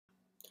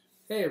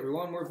Hey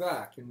everyone, we're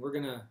back and we're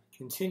going to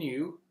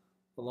continue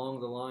along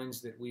the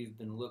lines that we've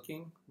been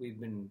looking. We've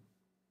been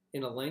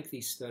in a lengthy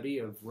study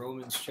of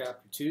Romans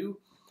chapter 2,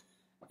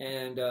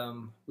 and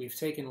we've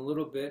taken a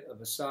little bit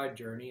of a side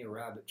journey, a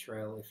rabbit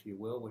trail if you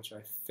will, which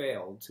I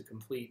failed to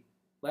complete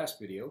last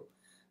video.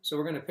 So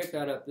we're going to pick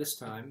that up this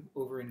time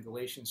over in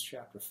Galatians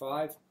chapter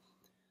 5.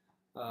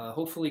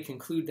 Hopefully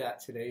conclude that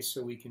today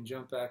so we can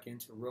jump back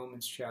into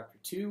Romans chapter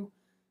 2,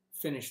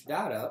 finish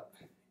that up,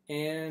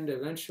 and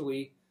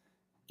eventually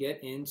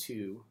get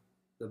into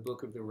the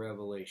book of the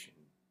Revelation.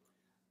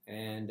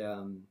 And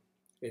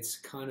it's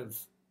kind of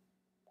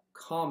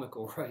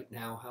comical right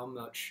now how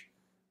much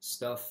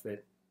stuff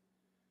that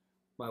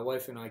my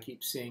wife and I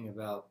keep seeing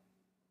about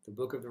the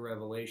book of the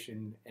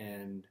Revelation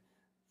and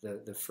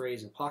the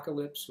phrase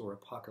apocalypse or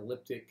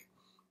apocalyptic.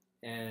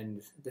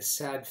 And the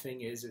sad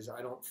thing is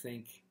I don't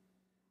think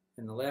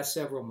in the last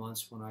several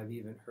months when I've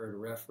even heard a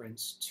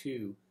reference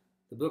to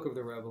the book of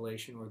the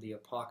Revelation or the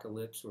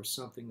apocalypse or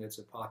something that's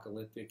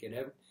apocalyptic,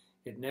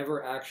 it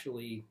never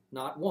actually,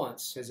 not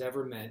once, has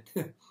ever meant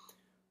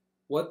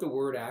what the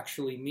word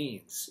actually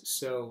means.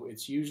 So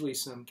it's usually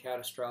some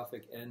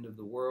catastrophic end of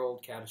the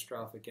world,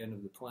 catastrophic end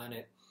of the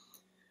planet.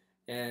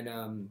 And,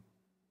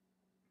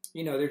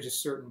 there are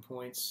just certain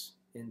points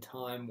in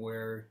time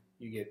where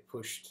you get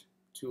pushed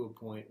to a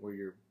point where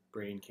your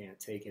brain can't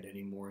take it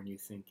anymore and you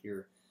think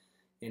you're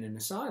in an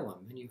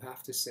asylum and you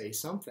have to say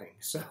something.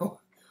 So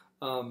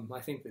I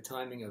think the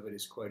timing of it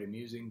is quite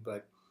amusing,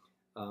 but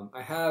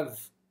I have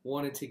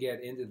wanted to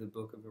get into the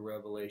book of the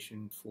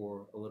Revelation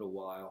for a little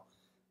while.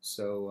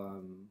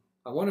 So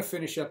I want to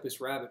finish up this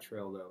rabbit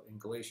trail, though, in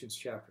Galatians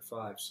chapter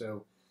 5.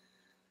 So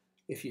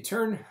if you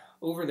turn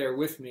over there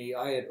with me,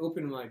 I had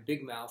opened my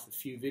big mouth a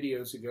few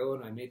videos ago,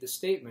 and I made the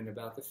statement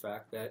about the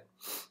fact that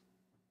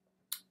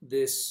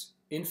this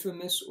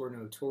infamous or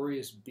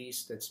notorious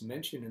beast that's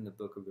mentioned in the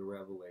book of the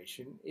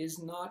Revelation is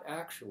not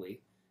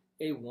actually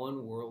a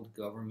one-world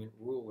government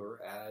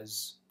ruler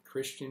as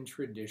Christian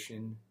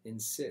tradition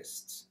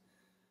insists.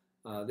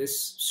 This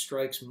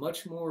strikes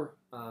much more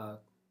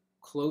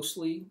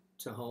closely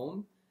to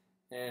home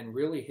and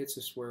really hits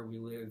us where we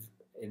live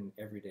in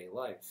everyday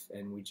life,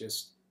 and we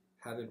just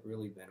haven't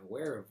really been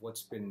aware of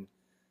what's been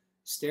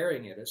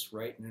staring at us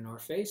right in our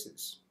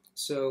faces.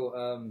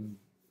 So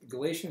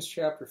Galatians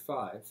chapter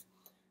 5,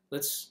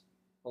 let's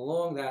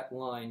along that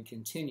line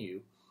continue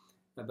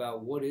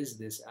about what is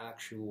this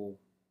actual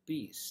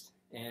beast.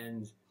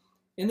 And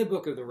in the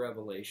book of the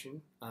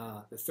Revelation,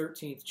 the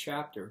 13th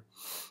chapter,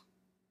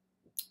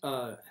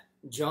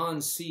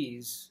 John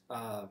sees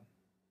a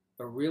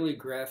really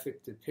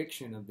graphic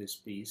depiction of this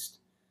beast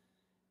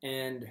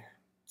and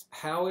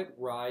how it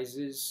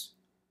rises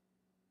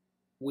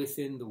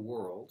within the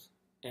world,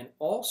 and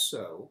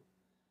also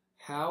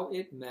how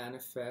it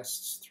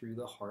manifests through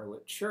the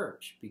harlot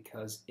church.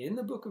 Because in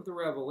the book of the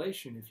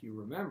Revelation, if you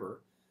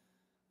remember,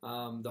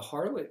 the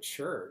harlot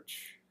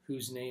church,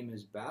 whose name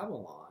is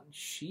Babylon,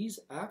 she's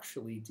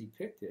actually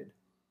depicted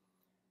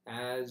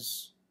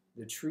as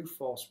the true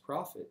false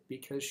prophet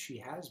because she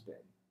has been.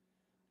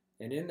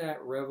 And in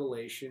that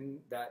Revelation,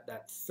 that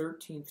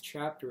 13th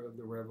chapter of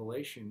the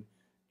Revelation,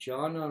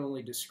 John not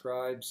only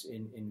describes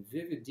in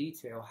vivid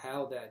detail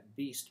how that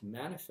beast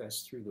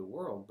manifests through the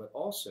world, but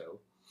also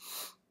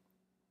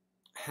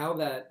how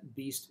that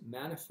beast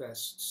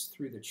manifests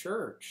through the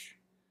church,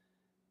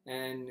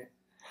 and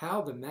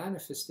how the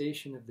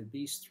manifestation of the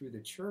beast through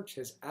the church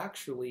has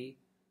actually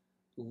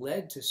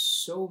led to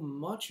so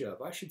much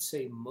of, I should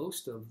say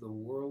most of, the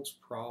world's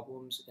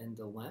problems and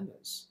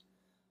dilemmas.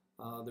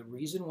 The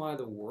reason why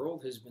the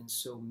world has been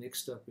so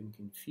mixed up and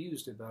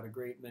confused about a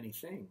great many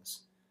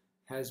things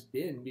has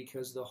been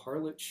because the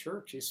harlot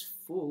church is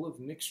full of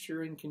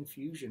mixture and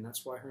confusion.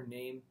 That's why her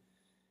name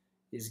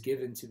is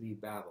given to be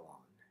Babylon.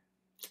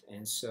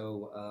 And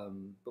so,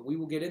 but we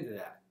will get into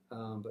that.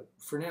 But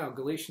for now,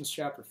 Galatians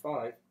chapter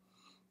 5,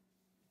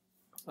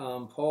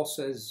 Paul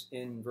says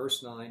in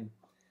verse 9,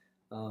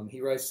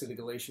 he writes to the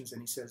Galatians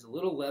and he says, "A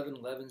little leaven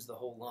leavens the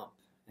whole lump."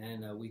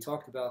 And we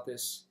talked about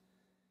this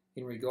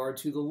in regard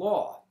to the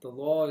law. The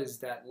law is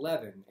that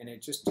leaven, and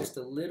it just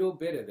a little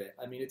bit of it.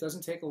 I mean, it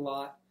doesn't take a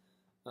lot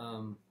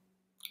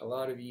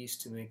of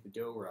yeast to make the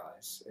dough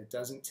rise. It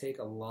doesn't take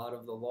a lot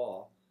of the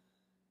law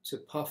to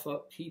puff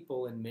up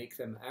people and make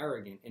them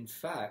arrogant. In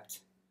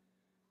fact,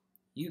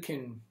 you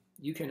can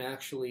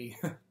actually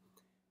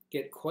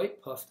get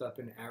quite puffed up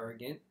and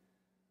arrogant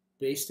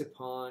based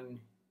upon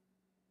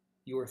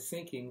your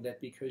thinking that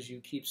because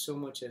you keep so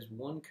much as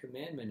one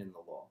commandment in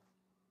the law,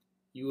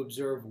 you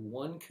observe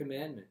one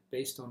commandment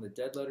based on the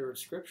dead letter of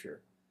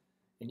Scripture,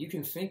 and you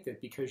can think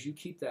that because you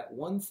keep that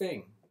one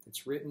thing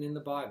that's written in the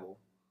Bible,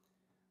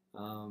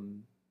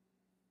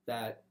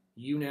 that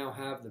you now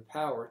have the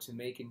power to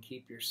make and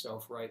keep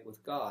yourself right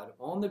with God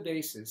on the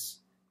basis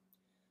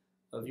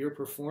of your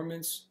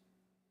performance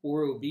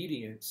or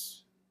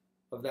obedience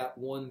of that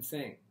one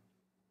thing.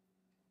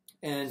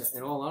 And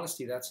in all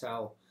honesty, that's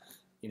how,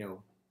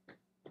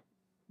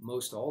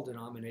 most all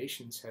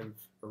denominations have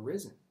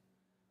arisen.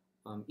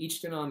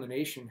 Each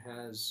denomination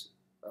has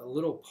a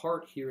little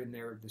part here and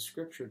there of the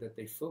scripture that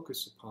they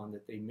focus upon,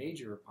 that they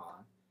major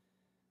upon,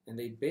 and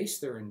they base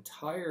their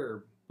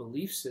entire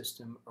belief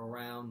system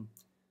around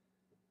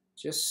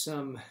just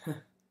some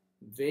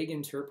vague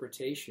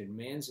interpretation,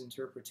 man's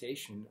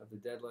interpretation of the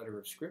dead letter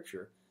of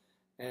scripture.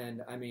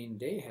 And I mean,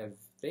 they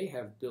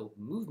have built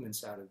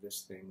movements out of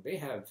this thing. They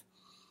have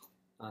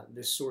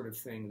this sort of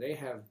thing. They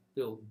have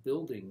built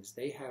buildings.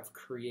 They have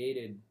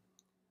created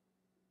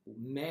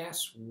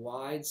mass,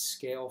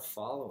 wide-scale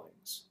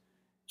followings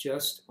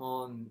just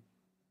on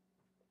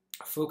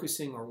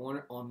focusing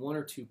on one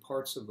or two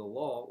parts of the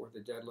law or the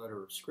dead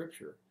letter of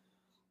Scripture,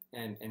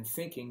 and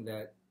thinking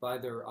that by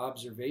their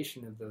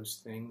observation of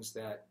those things,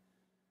 that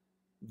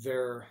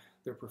their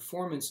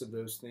performance of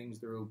those things,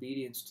 their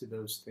obedience to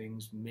those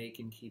things, make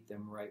and keep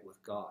them right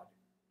with God.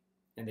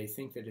 And they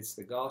think that it's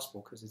the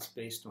gospel because it's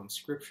based on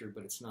Scripture,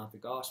 but it's not the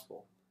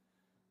gospel.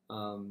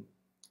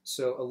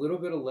 So a little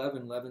bit of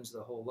leaven leavens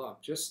the whole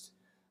lump. Just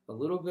a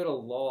little bit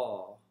of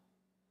law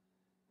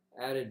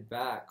added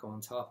back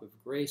on top of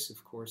grace,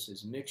 of course,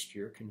 is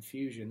mixture,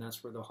 confusion.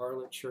 That's where the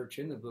harlot church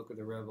in the book of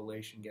the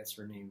Revelation gets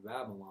her name,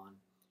 Babylon.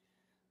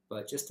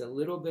 But just a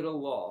little bit of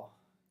law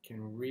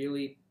can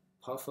really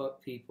puff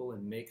up people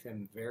and make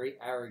them very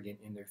arrogant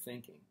in their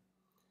thinking.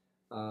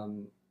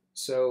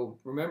 So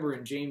remember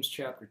in James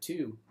chapter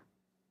 2,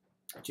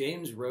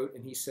 James wrote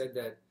and he said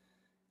that,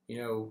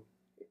 you know,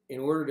 in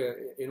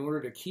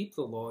order to keep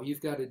the law,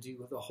 you've got to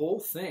do the whole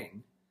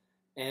thing.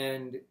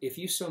 And if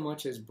you so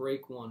much as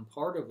break one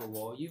part of the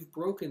law, you've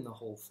broken the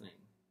whole thing.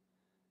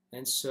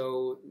 And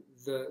so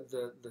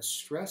the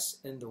stress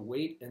and the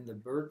weight and the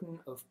burden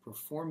of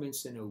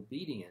performance and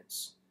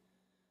obedience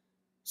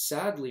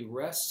sadly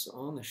rests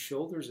on the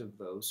shoulders of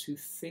those who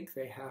think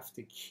they have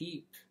to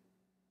keep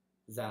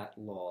that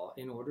law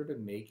in order to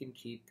make and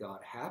keep God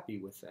happy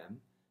with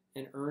them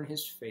and earn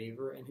his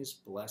favor and his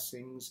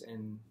blessings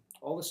and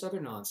all this other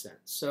nonsense.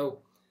 So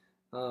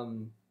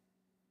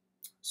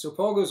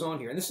Paul goes on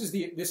here, and this is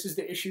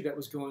the issue that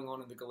was going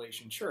on in the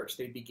Galatian church.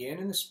 They began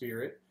in the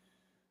Spirit.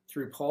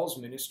 Through Paul's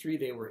ministry,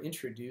 they were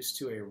introduced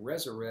to a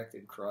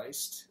resurrected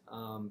Christ.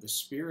 The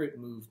Spirit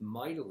moved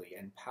mightily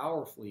and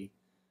powerfully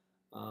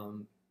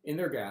in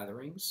their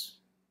gatherings,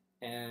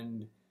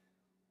 and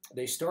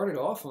they started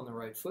off on the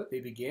right foot. They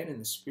began in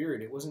the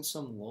Spirit. It wasn't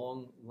some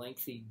long,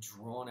 lengthy,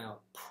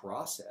 drawn-out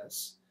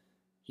process.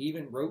 He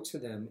even wrote to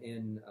them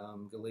in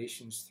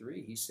Galatians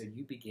 3. He said,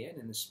 you began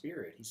in the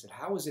Spirit. He said,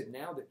 how is it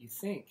now that you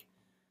think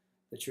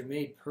that you're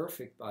made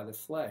perfect by the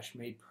flesh,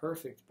 made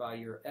perfect by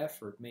your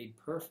effort, made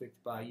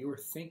perfect by your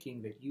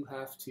thinking that you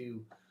have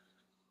to,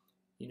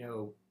 you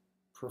know,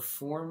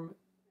 perform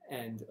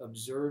and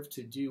observe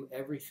to do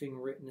everything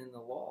written in the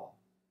law?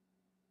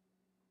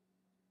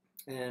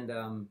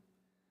 And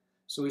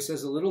so he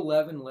says, a little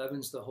leaven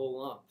leavens the whole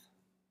lump.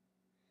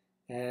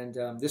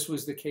 And this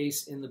was the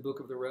case in the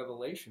book of the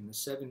Revelation. The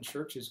 7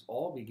 churches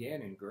all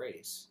began in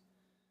grace.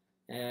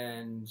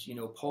 And, you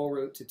know, Paul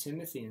wrote to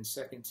Timothy in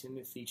 2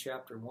 Timothy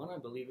chapter 1, I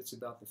believe it's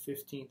about the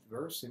 15th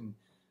verse, and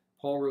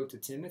Paul wrote to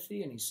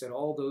Timothy and he said,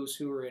 all those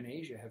who are in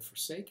Asia have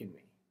forsaken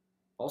me.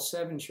 All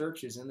 7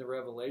 churches in the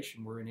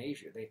Revelation were in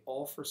Asia. They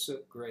all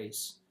forsook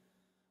grace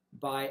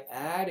by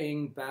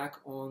adding back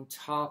on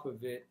top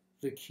of it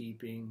the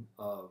keeping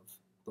of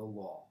the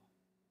law.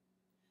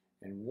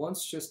 And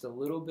once just a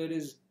little bit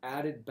is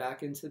added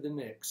back into the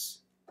mix,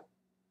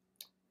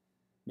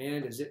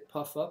 man, does it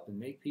puff up and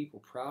make people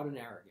proud and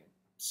arrogant.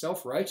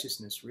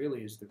 Self-righteousness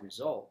really is the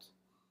result.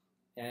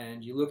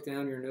 And you look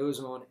down your nose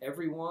on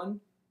everyone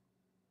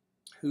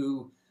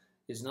who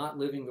is not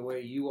living the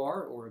way you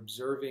are or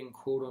observing,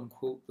 quote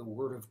unquote, the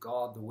Word of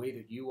God the way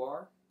that you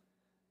are.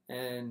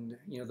 And,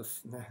 you know,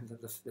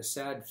 the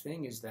sad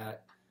thing is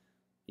that,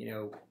 you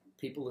know,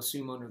 people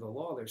assume under the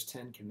law there's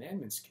 10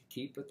 commandments to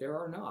keep, but there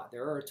are not.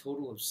 There are a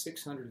total of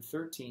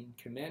 613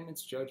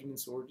 commandments,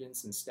 judgments,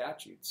 ordinances, and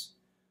statutes.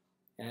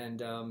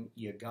 And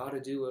you got to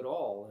do it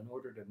all in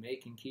order to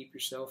make and keep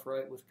yourself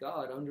right with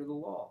God under the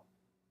law.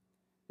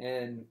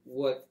 And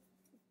what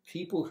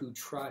people who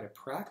try to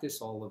practice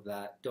all of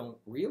that don't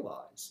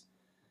realize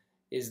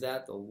is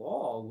that the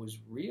law was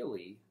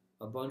really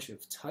a bunch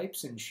of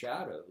types and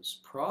shadows,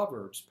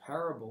 proverbs,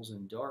 parables,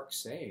 and dark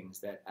sayings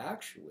that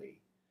actually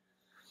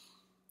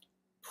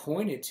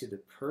pointed to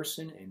the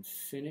person and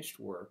finished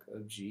work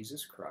of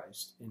Jesus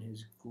Christ in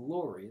his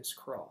glorious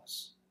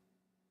cross.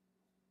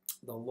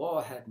 The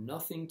law had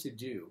nothing to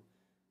do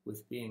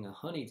with being a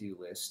honey-do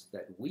list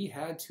that we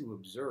had to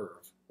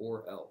observe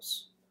or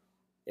else.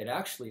 It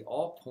actually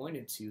all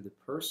pointed to the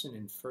person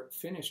and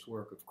finished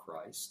work of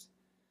Christ.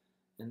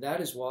 And that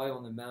is why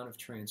on the Mount of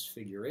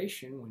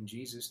Transfiguration, when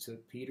Jesus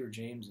took Peter,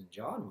 James, and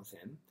John with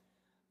him,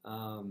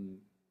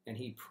 and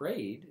he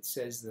prayed, it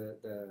says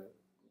the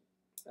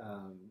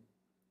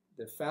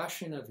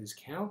fashion of his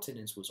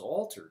countenance was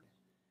altered.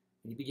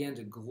 And he began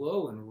to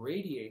glow and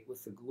radiate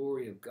with the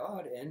glory of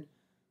God, and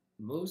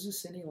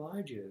Moses and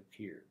Elijah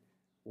appeared.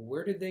 Well,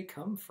 where did they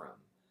come from?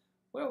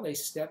 Well, they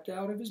stepped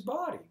out of his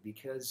body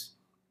because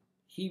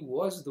he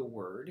was the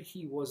Word,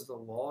 he was the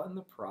law and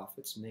the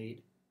prophets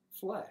made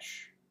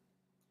flesh.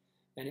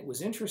 And it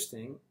was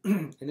interesting,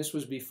 and this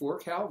was before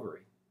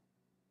Calvary.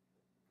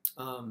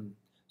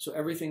 So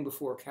everything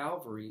before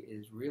Calvary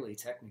is really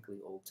technically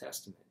Old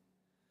Testament.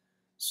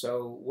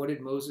 So what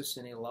did Moses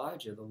and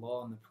Elijah, the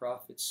law and the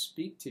prophets,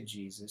 speak to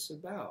Jesus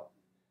about?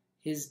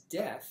 His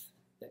death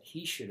that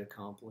he should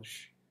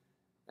accomplish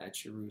at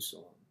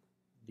Jerusalem.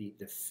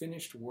 The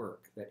finished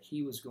work that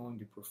he was going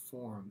to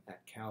perform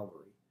at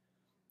Calvary.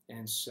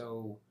 And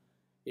so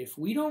if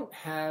we don't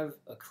have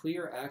a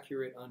clear,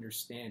 accurate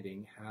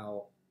understanding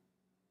how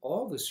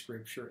all the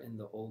scripture in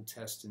the Old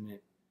Testament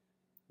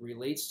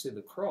relates to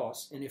the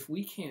cross, and if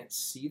we can't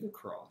see the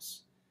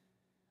cross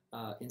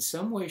in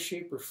some way,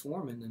 shape, or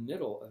form in the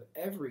middle of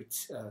every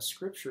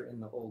scripture in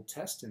the Old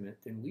Testament,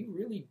 then we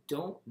really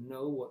don't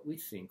know what we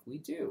think we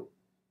do.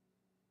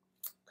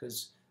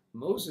 Because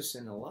Moses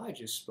and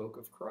Elijah spoke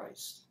of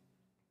Christ.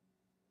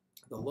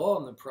 The law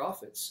and the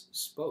prophets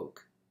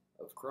spoke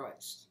of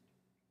Christ.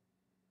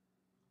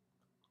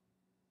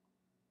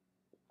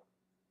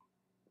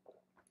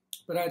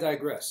 But I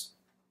digress.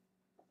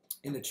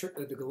 In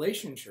the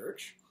Galatian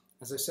church,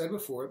 as I said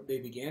before, they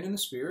began in the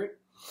Spirit.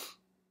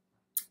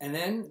 And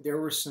then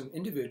there were some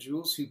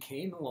individuals who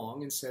came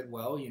along and said,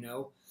 well,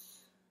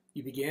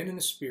 you began in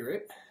the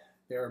Spirit.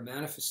 There are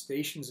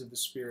manifestations of the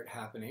Spirit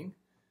happening,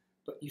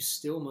 but you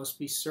still must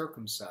be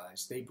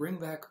circumcised. They bring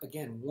back,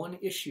 again, one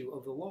issue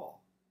of the law,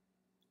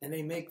 and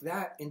they make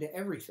that into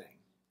everything.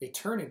 They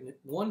turn it,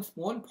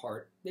 one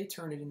part, they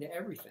turn it into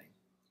everything.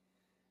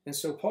 And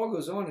so Paul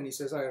goes on and he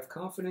says, I have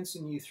confidence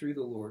in you through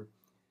the Lord,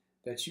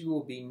 that you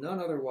will be none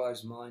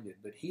otherwise minded,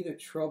 but he that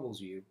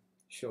troubles you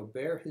shall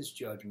bear his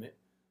judgment,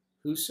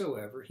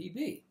 whosoever he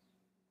be.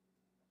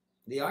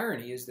 The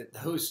irony is that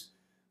those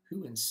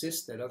who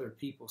insist that other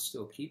people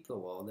still keep the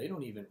law, they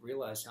don't even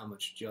realize how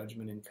much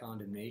judgment and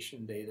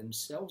condemnation they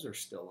themselves are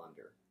still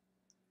under.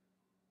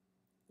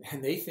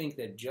 And they think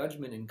that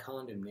judgment and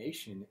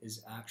condemnation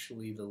is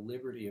actually the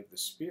liberty of the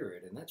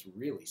Spirit, and that's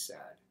really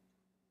sad.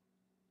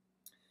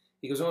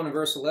 He goes on in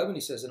verse 11,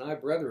 he says, And I,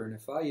 brethren,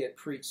 if I yet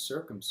preach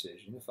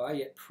circumcision, if I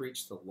yet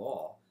preach the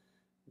law,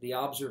 the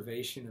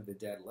observation of the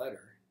dead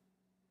letter,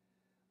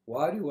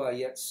 why do I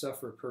yet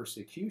suffer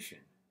persecution?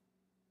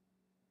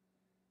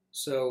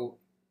 So,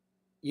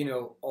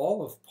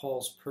 all of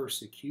Paul's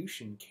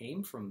persecution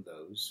came from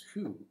those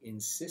who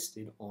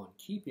insisted on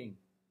keeping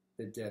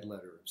the dead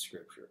letter of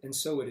Scripture. And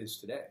so it is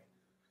today.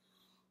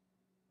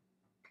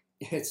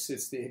 It's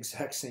the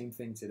exact same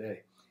thing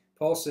today.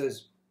 Paul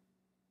says,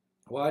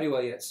 why do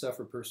I yet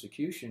suffer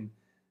persecution?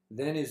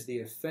 Then is the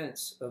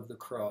offense of the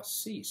cross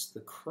ceased. The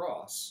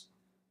cross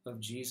of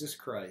Jesus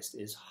Christ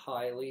is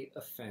highly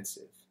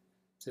offensive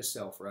to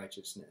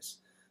self-righteousness.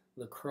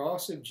 The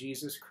cross of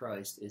Jesus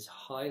Christ is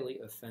highly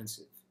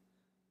offensive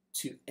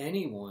to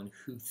anyone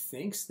who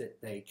thinks that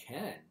they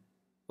can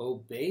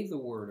obey the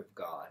Word of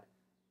God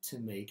to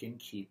make and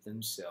keep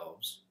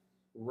themselves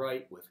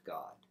right with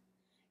God.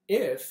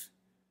 If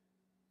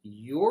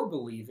your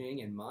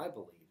believing and my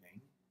believing,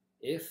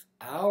 if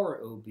our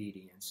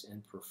obedience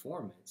and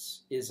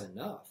performance is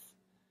enough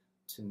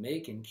to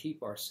make and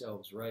keep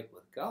ourselves right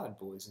with God,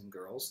 boys and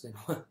girls, then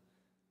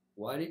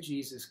why did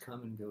Jesus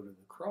come and go to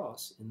the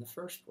cross in the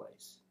first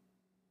place?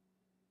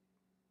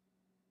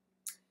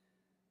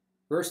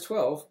 Verse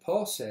 12,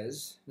 Paul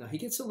says, now he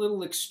gets a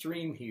little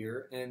extreme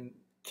here, and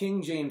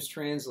King James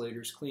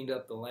translators cleaned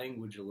up the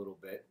language a little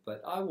bit,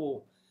 but I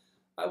will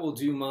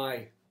do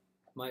my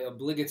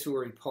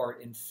obligatory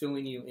part in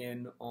filling you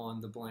in on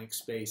the blank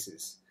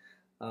spaces.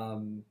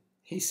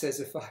 He says,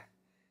 if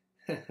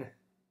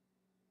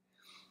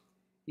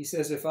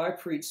I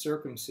preach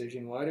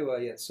circumcision, why do I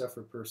yet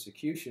suffer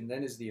persecution?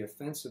 Then is the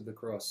offense of the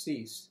cross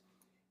ceased.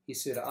 He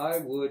said, I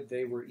would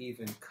they were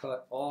even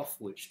cut off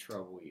which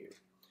trouble you.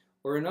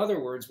 Or in other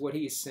words, what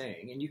he's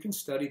saying, and you can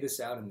study this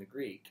out in the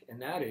Greek,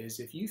 and that is,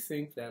 if you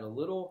think that a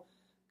little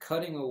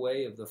cutting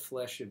away of the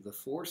flesh of the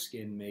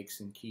foreskin makes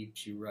and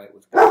keeps you right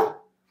with God,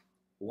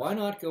 why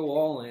not go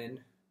all in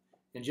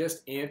and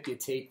just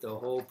amputate the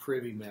whole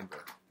privy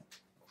member?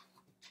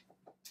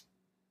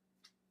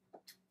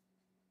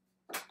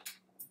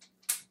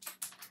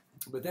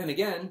 But then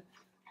again,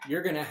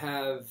 you're going to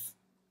have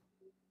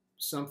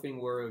something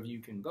whereof you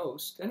can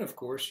boast. And of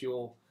course,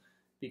 you'll,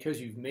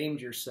 because you've maimed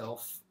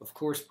yourself, of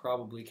course,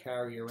 probably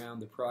carry around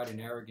the pride and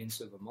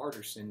arrogance of a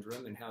martyr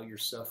syndrome and how you're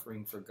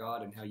suffering for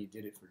God and how you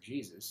did it for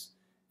Jesus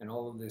and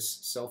all of this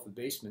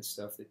self-abasement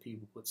stuff that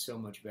people put so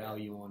much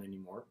value on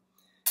anymore.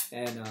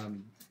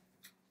 And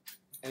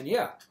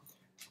yeah,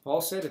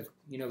 Paul said,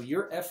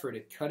 your effort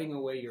at cutting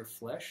away your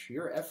flesh,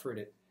 your effort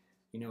at,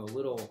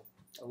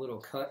 a little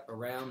cut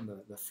around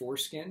the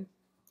foreskin,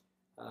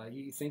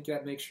 you think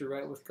that makes you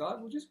right with God?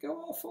 Well, just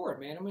go all for it,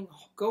 man. I mean,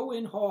 go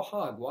in whole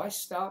hog. Why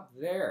stop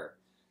there?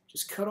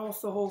 Just cut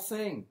off the whole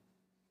thing.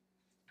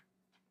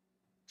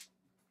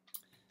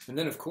 And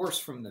then, of course,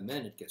 from the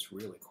men, it gets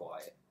really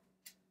quiet.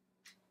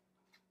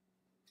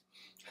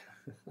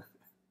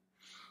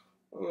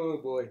 Oh,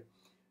 boy.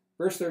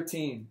 Verse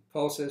 13,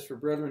 Paul says, For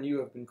brethren, you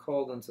have been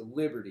called unto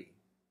liberty.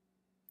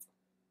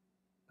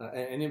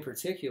 And in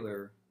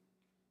particular,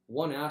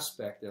 one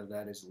aspect of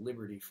that is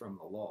liberty from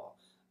the law.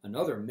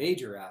 Another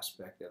major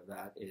aspect of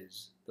that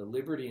is the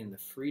liberty and the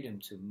freedom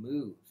to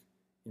move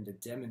in the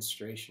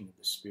demonstration of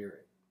the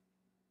Spirit.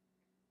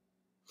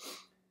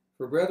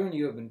 For brethren,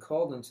 you have been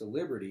called unto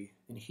liberty,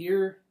 and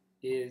here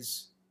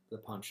is the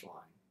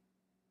punchline,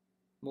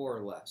 more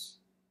or less.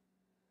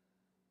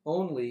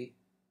 Only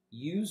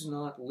use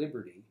not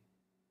liberty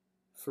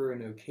for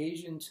an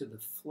occasion to the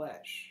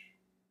flesh.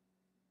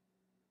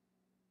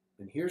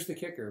 And here's the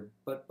kicker,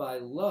 but by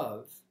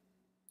love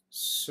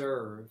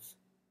serve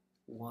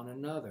one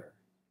another.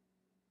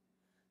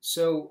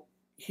 So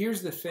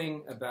here's the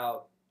thing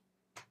about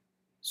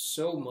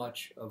so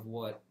much of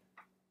what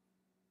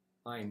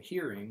I'm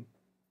hearing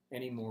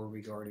anymore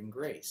regarding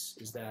grace,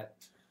 is that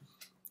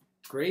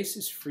grace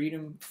is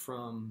freedom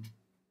from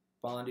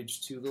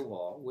bondage to the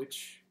law,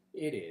 which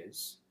it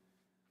is,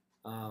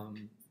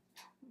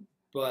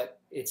 but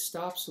it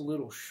stops a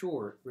little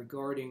short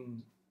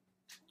regarding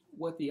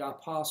what the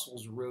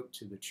apostles wrote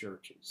to the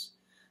churches.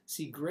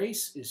 See,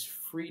 grace is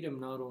freedom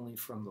not only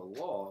from the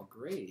law,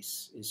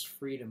 grace is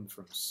freedom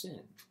from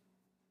sin.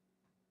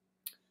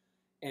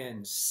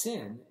 And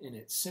sin, in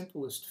its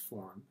simplest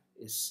form,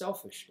 is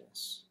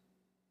selfishness.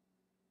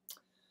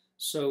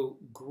 So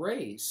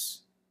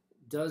grace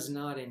does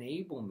not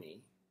enable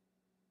me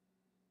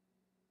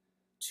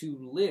to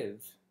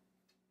live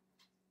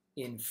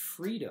in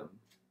freedom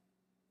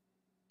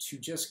to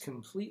just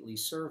completely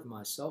serve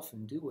myself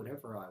and do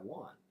whatever I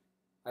want.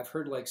 I've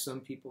heard like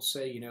some people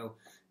say,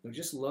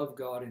 just love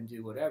God and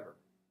do whatever.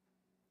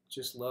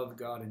 Just love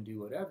God and do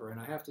whatever. And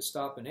I have to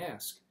stop and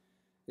ask,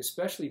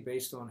 especially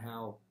based on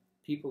how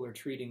people are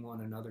treating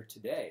one another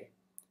today,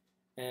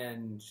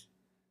 and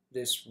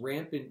this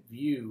rampant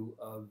view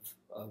of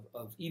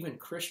even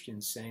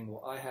Christians saying,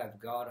 well, I have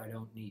God, I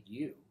don't need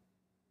you.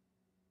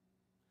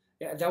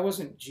 Yeah, that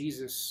wasn't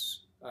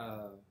Jesus'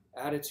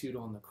 attitude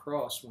on the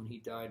cross when he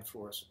died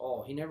for us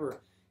all. He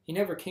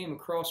never came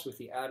across with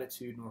the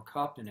attitude nor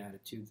copped an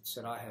attitude that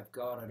said, I have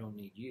God, I don't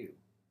need you.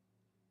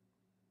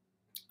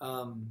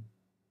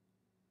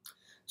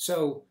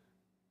 So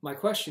my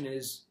question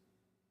is,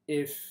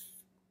 if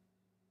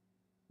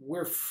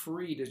we're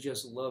free to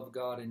just love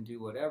God and do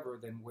whatever,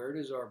 then where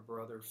does our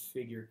brother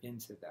figure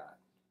into that?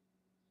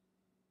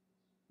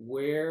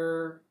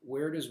 Where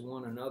does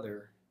one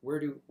another, where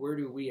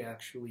do we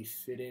actually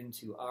fit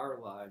into our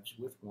lives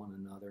with one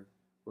another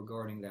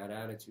regarding that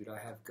attitude? I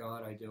have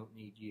God, I don't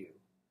need you.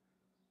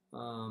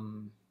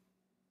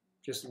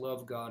 Just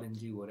love God and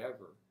do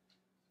whatever.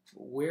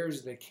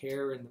 Where's the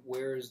care and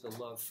where's the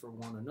love for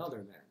one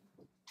another then?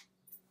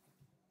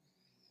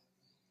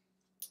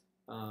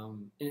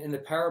 In the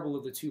parable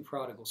of the two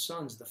prodigal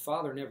sons, the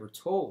father never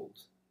told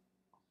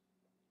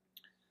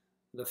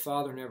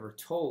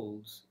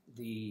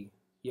the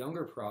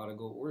younger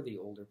prodigal or the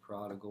older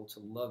prodigal to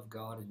love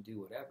God and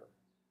do whatever.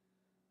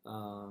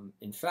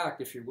 In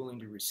fact, if you're willing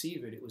to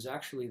receive it, it was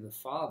actually the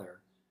father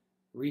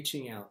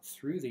reaching out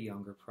through the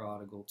younger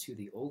prodigal to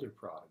the older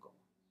prodigal.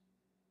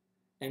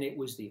 And it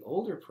was the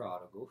older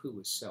prodigal who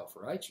was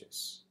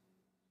self-righteous,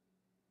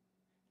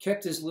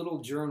 kept his little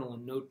journal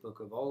and notebook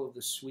of all of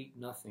the sweet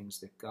nothings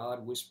that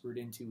God whispered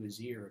into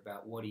his ear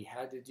about what he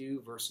had to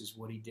do versus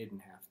what he didn't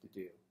have to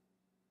do.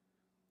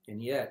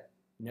 And yet,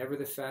 never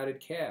the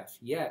fatted calf,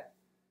 yet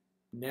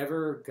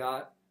never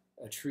got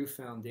a true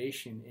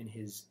foundation in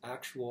his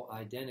actual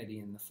identity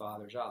in the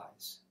Father's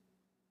eyes.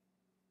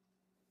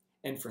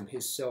 And from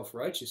his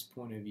self-righteous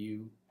point of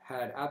view,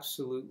 had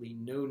absolutely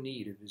no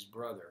need of his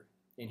brother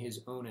in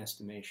his own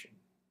estimation.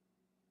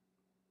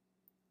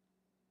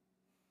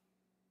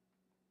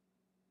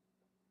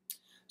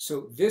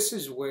 So this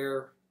is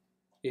where,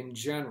 in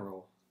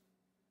general,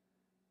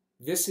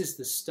 this is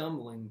the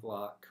stumbling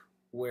block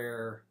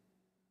where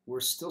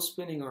we're still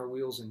spinning our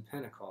wheels in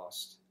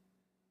Pentecost,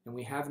 and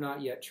we have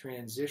not yet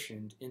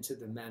transitioned into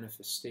the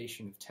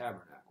manifestation of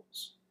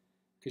tabernacles.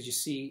 Because you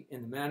see,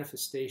 in the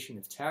manifestation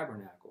of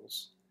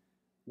tabernacles,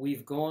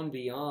 we've gone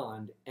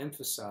beyond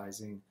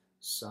emphasizing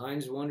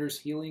signs, wonders,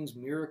 healings,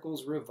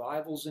 miracles,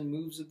 revivals, and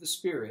moves of the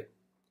Spirit.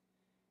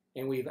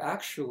 And we've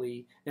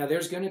actually, now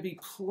there's going to be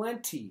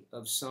plenty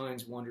of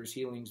signs, wonders,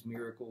 healings,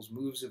 miracles,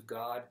 moves of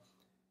God,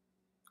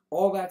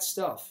 all that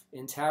stuff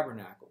in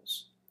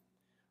tabernacles.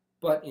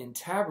 But in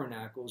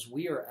tabernacles,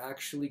 we are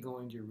actually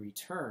going to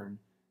return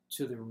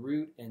to the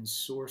root and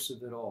source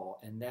of it all,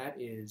 and that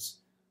is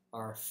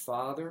our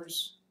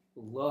Father's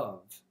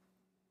love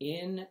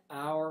in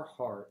our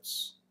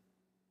hearts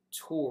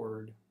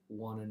toward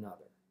one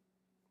another.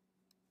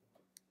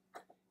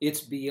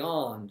 It's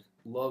beyond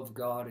love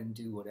God and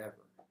do whatever.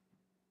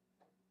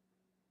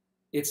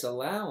 It's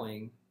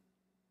allowing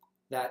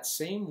that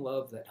same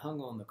love that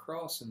hung on the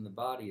cross in the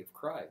body of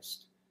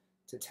Christ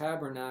to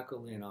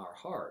tabernacle in our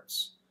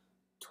hearts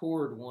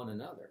toward one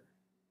another.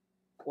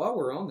 While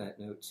we're on that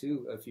note,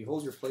 too, if you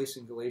hold your place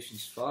in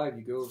Galatians 5,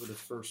 you go over to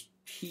 1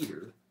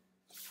 Peter.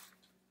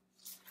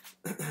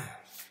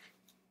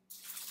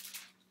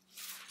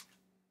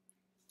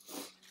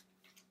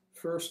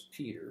 1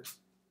 Peter.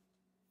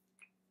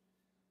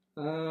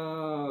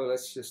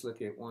 Let's just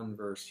look at one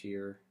verse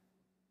here.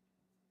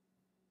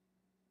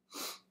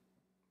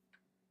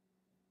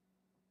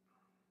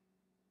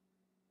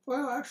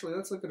 Well, actually,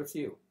 let's look at a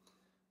few.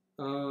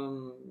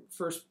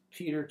 1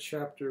 Peter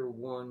chapter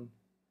 1,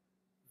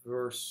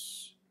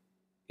 verse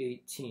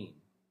 18.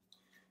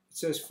 It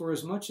says, "For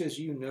as much as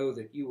you know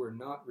that you were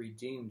not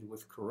redeemed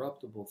with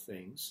corruptible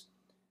things,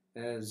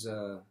 as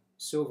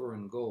silver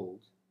and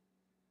gold,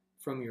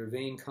 from your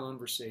vain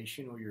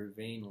conversation or your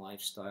vain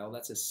lifestyle,"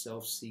 that's a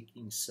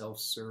self-seeking,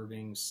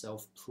 self-serving,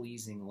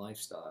 self-pleasing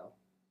lifestyle,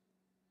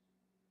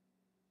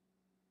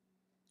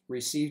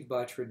 "received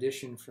by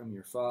tradition from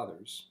your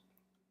fathers,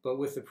 but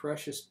with the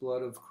precious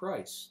blood of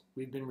Christ."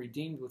 We've been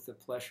redeemed with the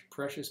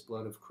precious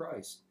blood of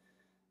Christ,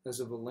 as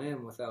of a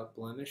lamb without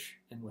blemish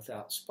and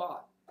without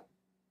spot,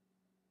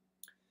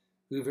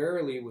 who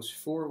verily was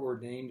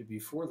foreordained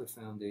before the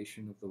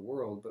foundation of the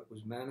world, but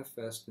was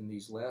manifest in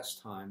these last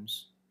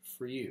times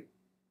for you,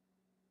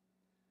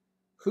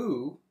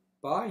 who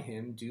by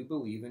him do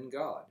believe in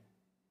God,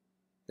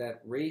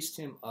 that raised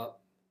him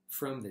up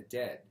from the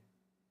dead,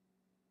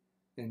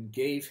 and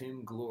gave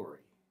him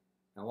glory.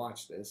 Now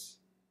watch this.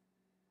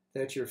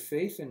 That your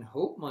faith and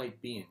hope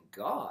might be in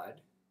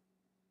God,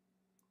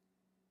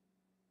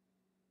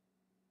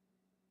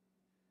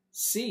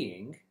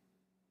 seeing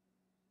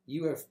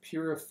you have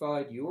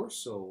purified your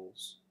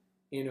souls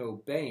in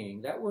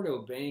obeying. That word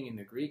obeying in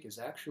the Greek is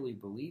actually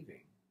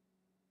believing.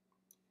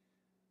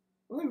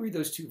 Let me read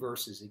those two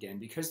verses again,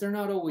 because they're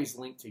not always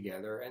linked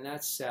together, and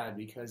that's sad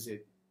because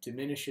it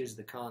diminishes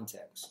the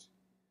context.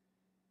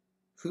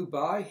 Who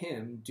by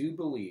him do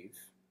believe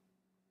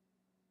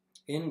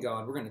in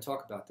God. We're going to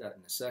talk about that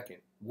in a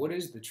second. What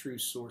is the true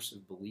source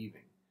of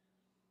believing?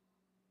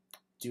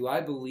 Do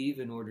I believe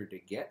in order to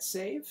get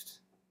saved,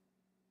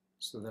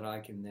 so that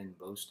I can then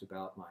boast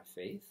about my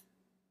faith?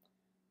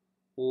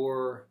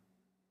 Or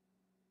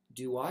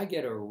do I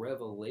get a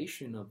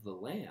revelation of the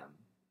Lamb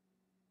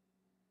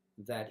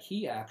that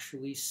he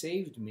actually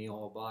saved me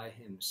all by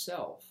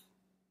himself,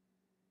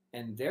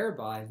 and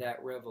thereby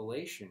that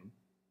revelation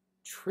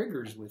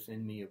triggers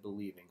within me a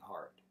believing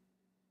heart?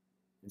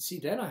 And see,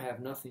 then I have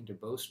nothing to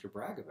boast or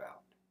brag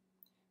about,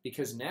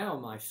 because now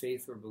my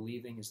faith or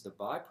believing is the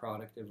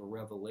byproduct of a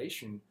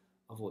revelation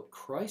of what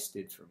Christ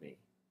did for me,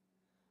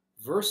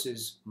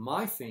 versus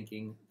my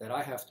thinking that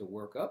I have to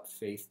work up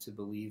faith to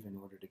believe in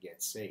order to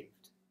get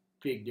saved.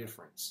 Big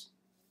difference.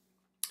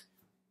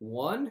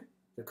 One,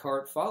 the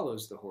cart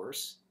follows the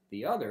horse.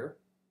 The other,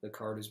 the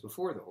cart is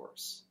before the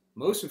horse.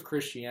 Most of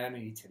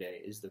Christianity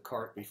today is the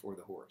cart before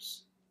the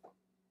horse.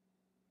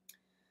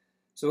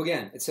 So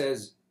again, it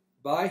says,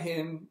 by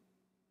him,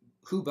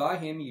 who by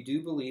him you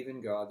do believe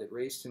in God, that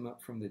raised him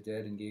up from the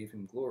dead and gave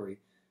him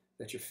glory,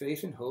 that your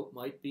faith and hope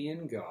might be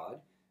in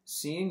God,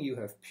 seeing you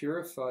have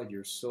purified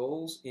your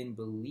souls in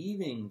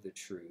believing the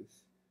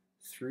truth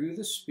through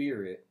the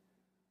Spirit,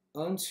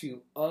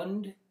 unto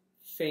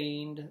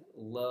unfeigned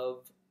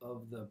love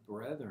of the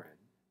brethren.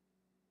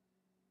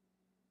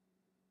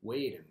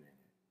 Wait a minute.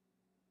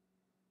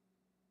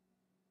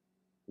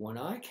 When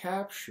I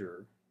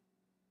capture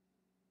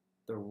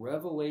the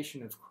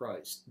revelation of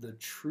Christ, the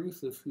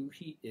truth of who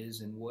he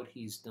is and what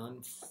he's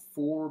done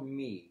for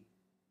me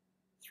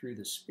through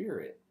the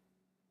Spirit,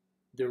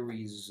 the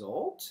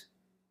result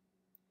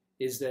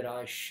is that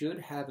I should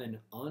have an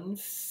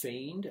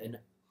unfeigned,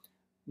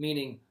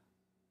 meaning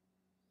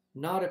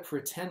not a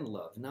pretend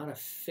love, not a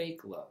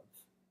fake love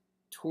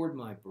toward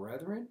my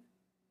brethren.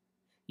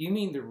 You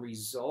mean the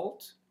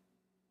result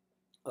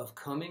of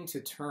coming to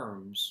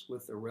terms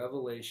with the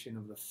revelation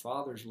of the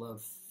Father's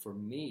love for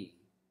me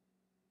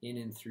in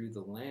and through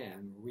the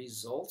Lamb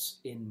results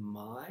in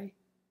my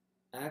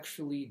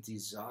actually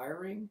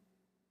desiring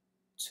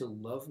to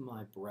love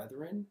my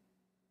brethren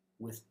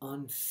with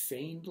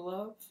unfeigned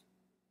love,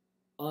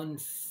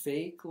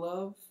 unfake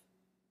love,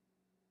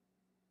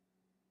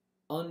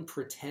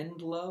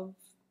 unpretend love?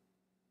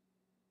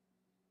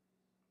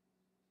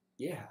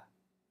 Yeah.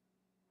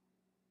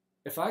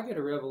 If I get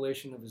a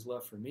revelation of his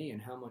love for me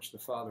and how much the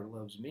Father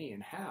loves me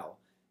and how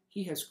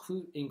he has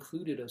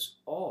included us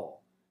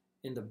all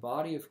in the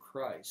body of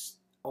Christ,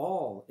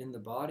 all in the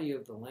body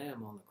of the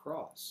Lamb on the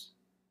cross,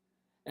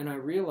 and I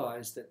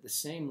realize that the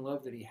same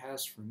love that he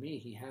has for me,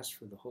 he has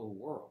for the whole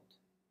world,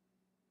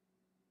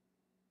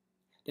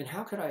 then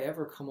how could I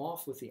ever come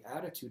off with the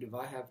attitude of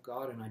I have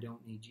God and I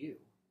don't need you?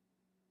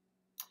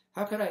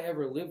 How could I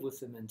ever live with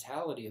the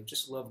mentality of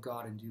just love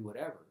God and do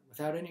whatever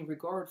without any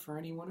regard for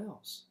anyone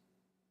else?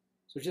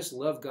 So just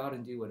love God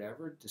and do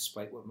whatever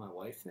despite what my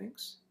wife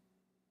thinks?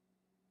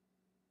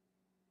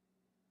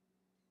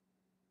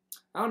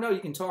 I don't know, you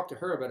can talk to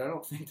her, but I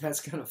don't think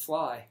that's going to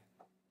fly.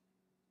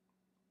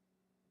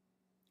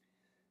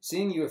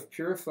 Seeing you have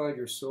purified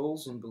your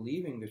souls in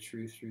believing the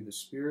truth through the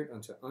Spirit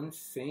unto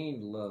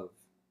unfeigned love.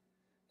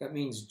 That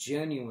means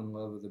genuine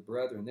love of the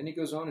brethren. Then he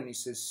goes on and he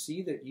says,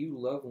 see that you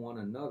love one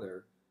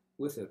another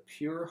with a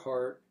pure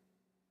heart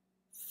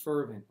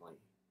fervently.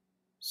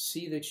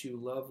 See that you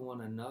love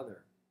one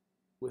another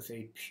with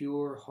a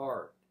pure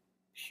heart,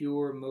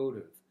 pure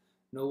motive,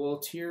 no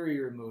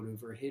ulterior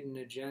motive or hidden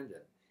agenda.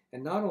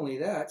 And not only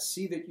that,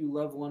 see that you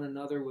love one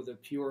another with a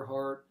pure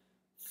heart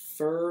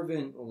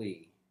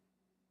fervently.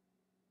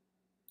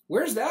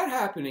 Where's that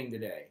happening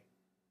today?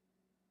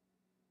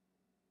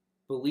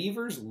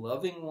 Believers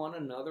loving one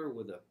another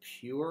with a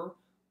pure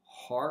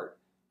heart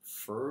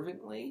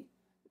fervently?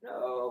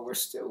 No, we're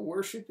still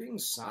worshiping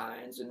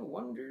signs and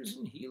wonders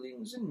and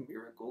healings and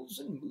miracles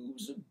and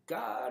moves of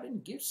God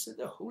and gifts of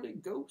the Holy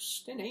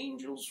Ghost and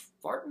angels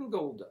farting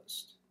gold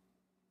dust.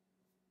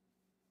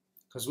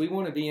 Because we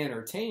want to be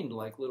entertained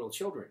like little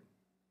children.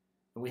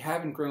 And we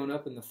haven't grown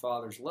up in the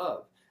Father's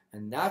love.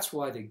 And that's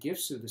why the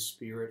gifts of the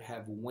Spirit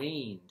have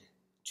waned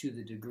to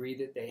the degree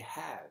that they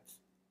have.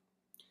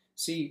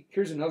 See,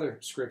 here's another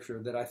scripture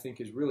that I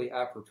think is really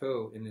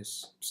apropos in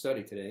this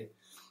study today.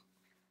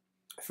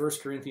 1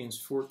 Corinthians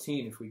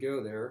 14, if we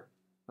go there.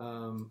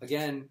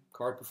 Again,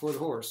 cart before the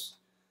horse.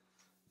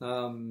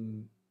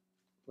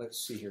 Let's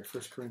see here.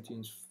 1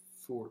 Corinthians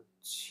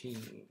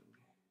 14.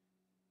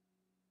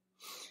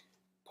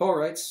 Paul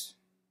writes,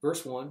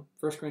 verse 1,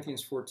 1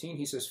 Corinthians 14,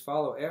 he says,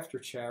 follow after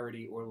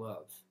charity or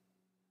love.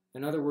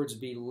 In other words,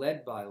 be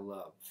led by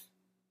love.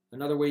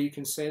 Another way you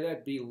can say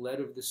that, be led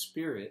of the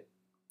Spirit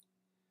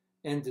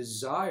and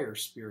desire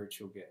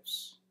spiritual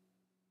gifts.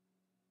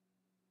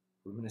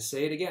 We're going to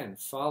say it again.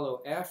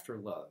 Follow after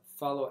love.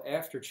 Follow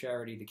after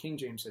charity. The King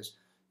James says,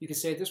 you can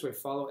say it this way,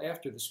 follow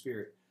after the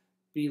Spirit.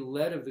 Be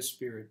led of the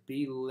Spirit.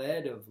 Be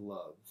led of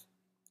love.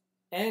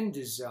 And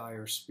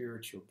desire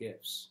spiritual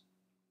gifts.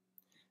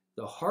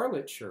 The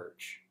harlot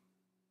church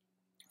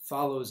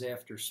follows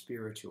after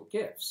spiritual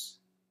gifts.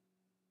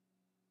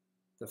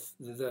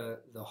 The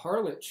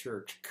harlot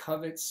church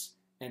covets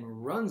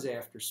and runs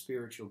after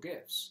spiritual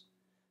gifts.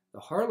 The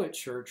harlot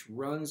church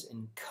runs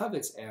and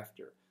covets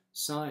after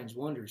signs,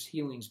 wonders,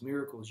 healings,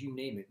 miracles, you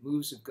name it,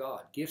 moves of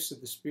God, gifts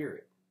of the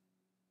Spirit.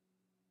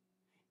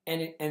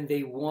 And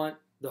they want,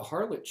 the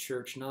harlot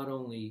church not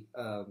only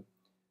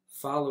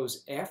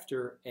follows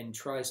after and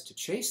tries to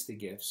chase the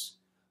gifts,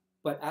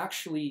 but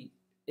actually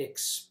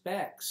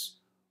expects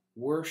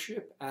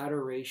worship,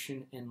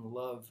 adoration, and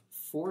love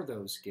for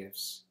those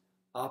gifts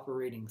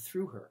operating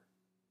through her.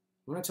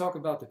 We're going to talk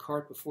about the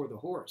cart before the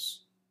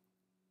horse.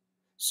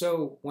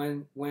 So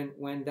when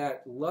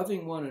that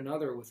loving one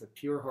another with a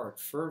pure heart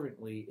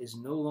fervently is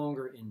no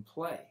longer in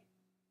play,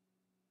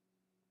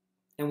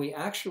 and we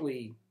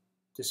actually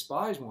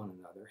despise one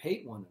another,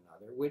 hate one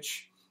another,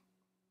 which,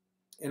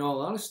 in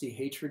all honesty,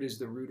 hatred is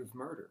the root of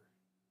murder.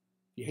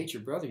 If you hate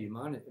your brother, you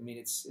mind it. I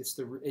mean,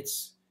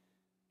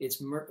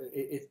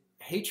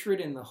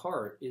 hatred in the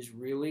heart is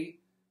really,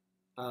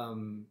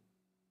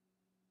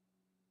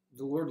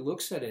 the Lord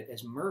looks at it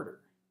as murder.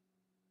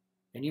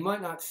 And you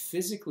might not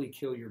physically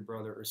kill your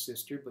brother or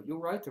sister, but you'll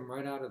write them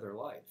right out of their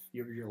life,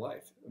 your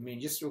life. I mean,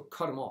 you'll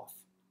cut them off.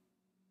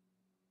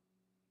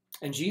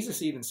 And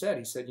Jesus even said,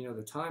 he said,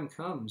 the time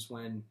comes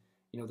when,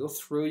 they'll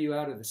throw you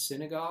out of the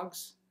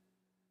synagogues,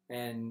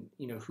 and,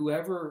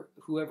 whoever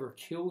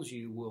kills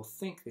you will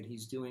think that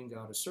he's doing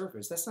God a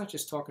service. That's not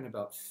just talking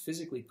about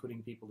physically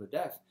putting people to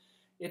death.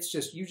 It's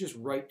just, you just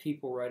write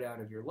people right out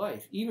of your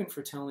life, even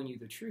for telling you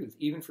the truth,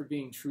 even for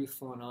being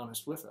truthful and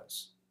honest with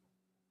us.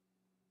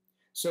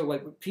 So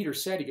like what Peter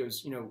said, he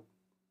goes,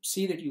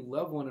 see that you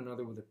love one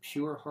another with a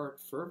pure heart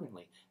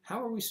fervently.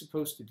 How are we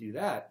supposed to do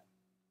that?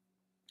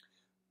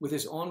 With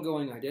this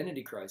ongoing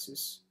identity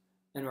crisis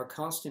and our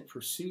constant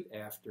pursuit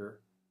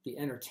after the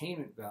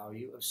entertainment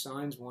value of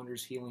signs,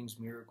 wonders, healings,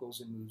 miracles,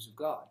 and moves of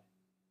God.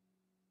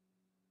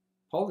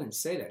 Paul didn't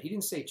say that. He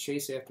didn't say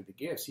chase after the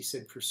gifts. He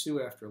said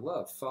pursue after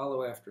love,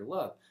 follow after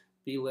love,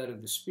 be led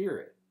of the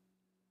Spirit.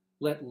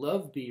 Let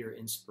love be your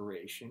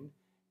inspiration.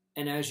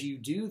 And as you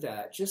do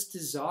that, just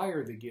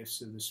desire the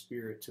gifts of the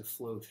Spirit to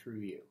flow through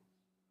you.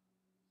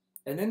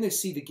 And then they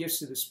see the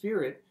gifts of the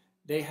Spirit,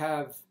 they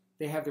have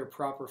their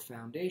proper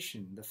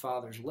foundation, the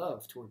Father's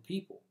love toward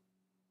people.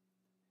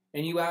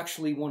 And you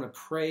actually want to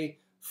pray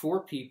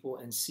for people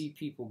and see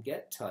people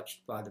get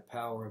touched by the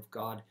power of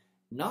God,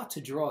 not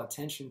to draw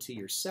attention to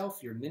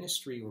yourself, your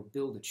ministry, or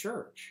build a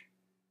church,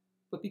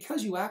 but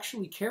because you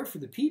actually care for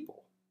the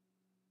people.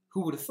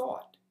 Who would have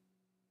thought?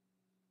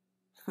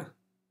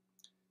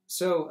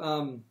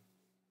 So,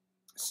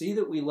 see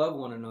that we love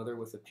one another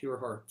with a pure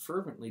heart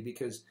fervently,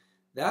 because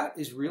that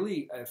is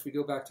really, if we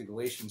go back to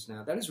Galatians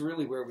now, that is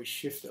really where we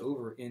shift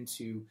over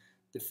into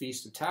the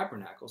Feast of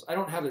Tabernacles. I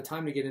don't have the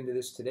time to get into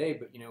this today,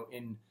 but,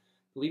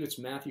 I believe it's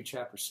Matthew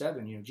chapter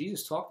 7,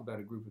 Jesus talked about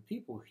a group of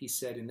people. He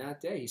said in that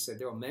day, he said,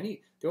 there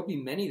will be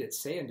many that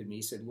say unto me,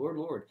 he said, Lord,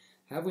 Lord,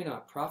 have we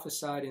not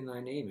prophesied in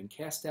thy name, and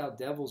cast out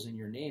devils in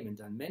your name, and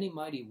done many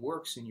mighty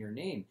works in your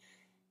name?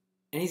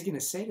 And he's going to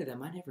say to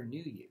them, I never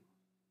knew you.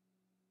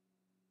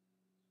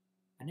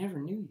 I never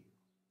knew you.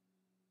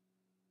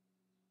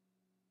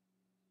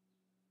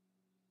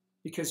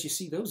 Because you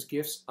see, those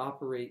gifts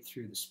operate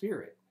through the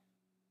Spirit.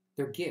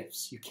 They're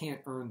gifts. You can't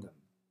earn them.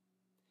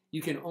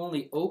 You can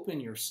only open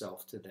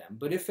yourself to them.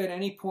 But if at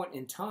any point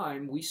in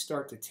time we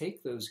start to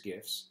take those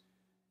gifts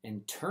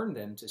and turn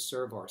them to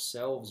serve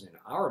ourselves and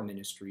our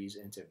ministries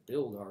and to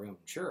build our own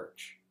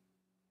church,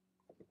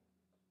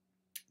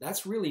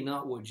 that's really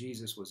not what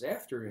Jesus was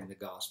after in the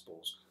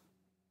Gospels.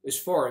 As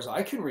far as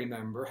I can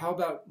remember,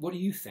 what do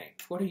you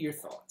think? What are your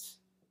thoughts?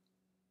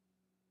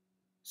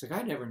 It's like,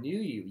 I never knew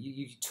you.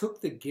 You took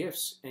the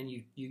gifts and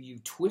you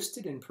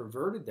twisted and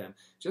perverted them,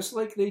 just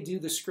like they do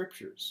the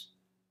scriptures.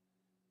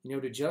 You know,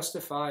 to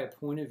justify a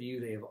point of view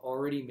they have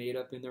already made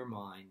up in their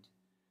mind.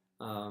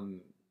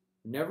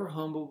 Never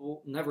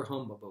humble,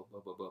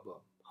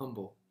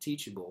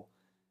 teachable,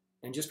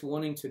 and just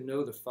wanting to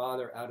know the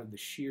Father out of the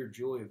sheer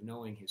joy of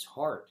knowing his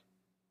heart.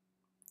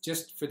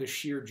 Just for the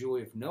sheer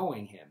joy of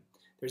knowing him.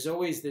 There's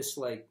always this,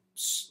 like,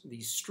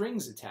 these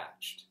strings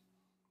attached.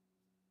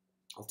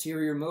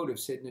 Ulterior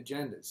motives, hidden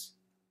agendas.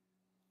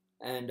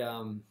 And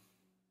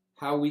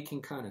how we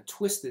can kind of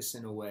twist this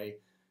in a way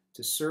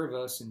to serve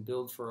us and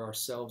build for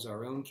ourselves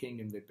our own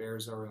kingdom that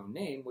bears our own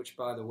name, which,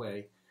 by the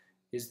way,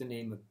 is the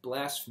name of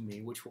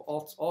blasphemy, which we'll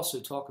also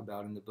talk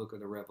about in the book of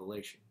the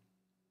Revelation.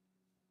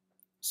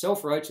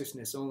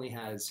 Self-righteousness only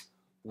has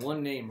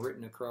one name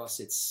written across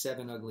its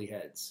 7 ugly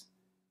heads,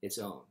 its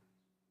own.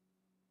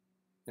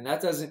 And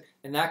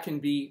that can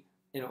be,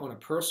 on a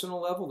personal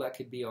level, that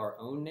could be our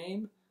own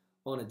name.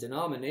 On a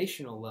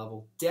denominational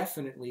level,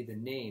 definitely the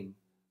name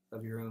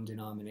of your own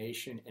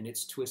denomination and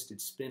its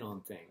twisted spin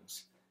on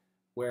things,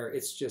 where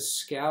it's just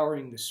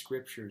scouring the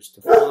scriptures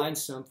to find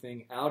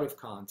something out of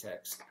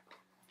context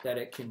that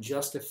it can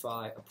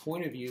justify a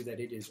point of view that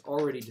it is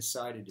already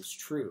decided is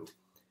true,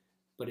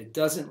 but it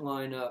doesn't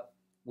line up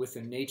with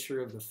the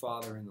nature of the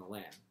Father and the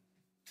Lamb.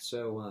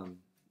 So,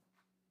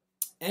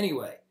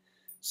 anyway,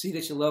 see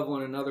that you love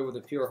one another with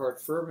a pure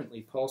heart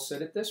fervently. Paul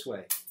said it this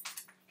way.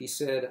 He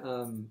said,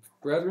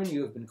 brethren,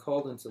 you have been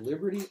called into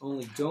liberty,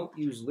 only don't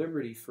use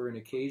liberty for an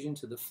occasion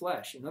to the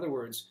flesh. In other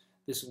words,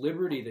 this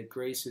liberty that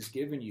grace has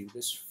given you,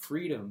 this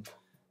freedom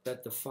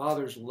that the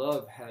Father's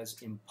love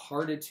has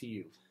imparted to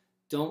you,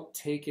 don't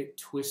take it,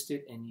 twist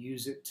it, and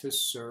use it to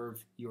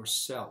serve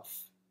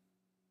yourself.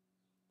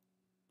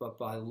 But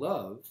by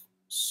love,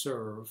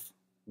 serve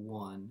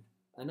one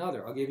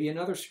another. I'll give you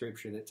another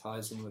scripture that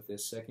ties in with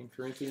this, 2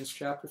 Corinthians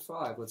chapter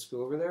 5. Let's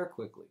go over there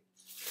quickly.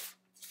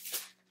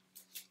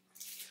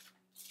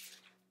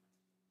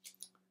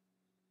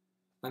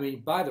 I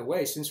mean, by the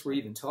way, since we're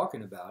even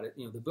talking about it,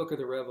 the book of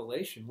the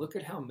Revelation, look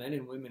at how men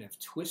and women have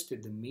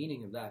twisted the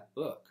meaning of that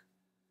book.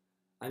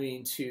 I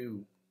mean,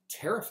 to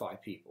terrify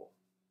people,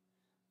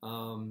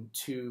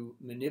 to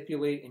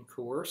manipulate and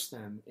coerce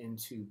them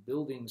into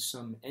building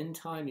some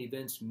end-time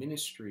events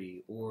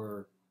ministry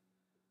or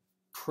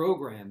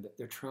program that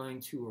they're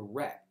trying to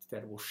erect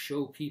that will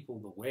show people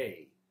the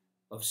way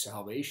of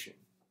salvation.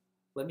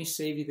 Let me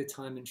save you the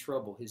time and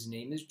trouble. His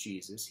name is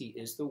Jesus. He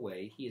is the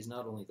way. He is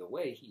not only the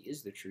way, he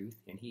is the truth,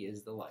 and he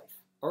is the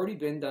life. Already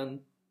been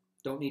done.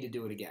 Don't need to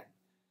do it again.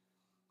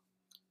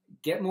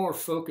 Get more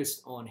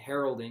focused on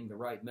heralding the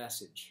right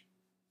message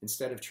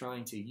instead of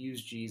trying to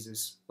use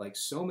Jesus, like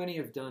so many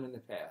have done in the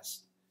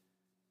past,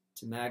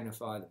 to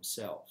magnify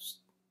themselves,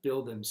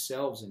 build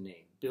themselves a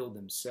name, build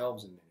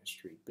themselves a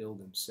ministry, build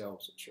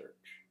themselves a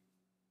church.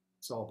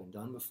 It's all been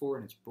done before,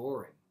 and it's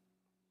boring.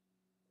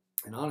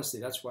 And honestly,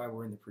 that's why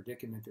we're in the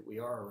predicament that we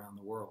are around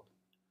the world.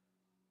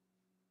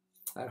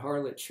 At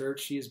Harlot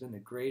Church, she has been the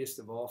greatest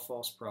of all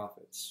false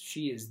prophets.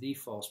 She is the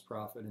false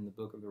prophet in the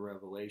book of the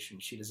Revelation.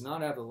 She does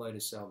not have the light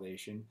of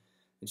salvation,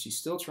 and she's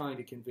still trying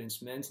to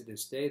convince men to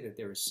this day that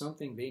there is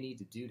something they need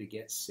to do to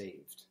get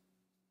saved.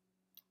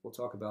 We'll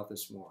talk about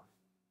this more.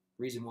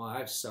 Reason why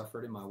I've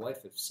suffered and my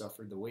wife has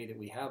suffered the way that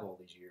we have all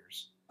these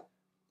years.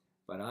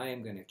 But I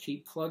am going to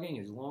keep plugging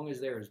as long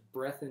as there is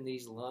breath in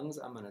these lungs.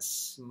 I'm going to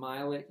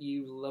smile at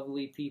you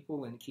lovely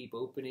people and keep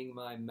opening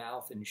my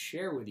mouth and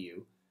sharing with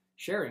you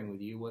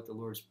what the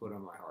Lord's put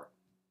on my heart.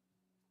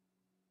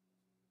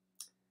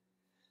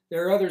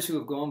 There are others who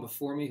have gone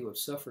before me who have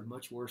suffered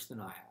much worse than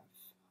I have.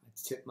 I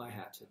tip my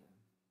hat to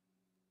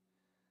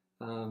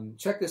them.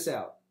 Check this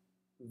out.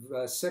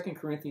 2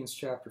 Corinthians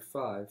chapter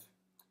 5.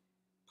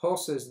 Paul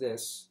says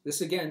this.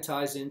 This again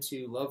ties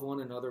into love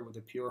one another with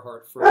a pure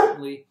heart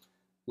fervently,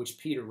 which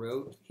Peter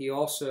wrote. He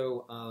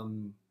also,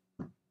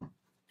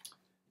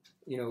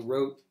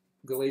 wrote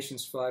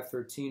Galatians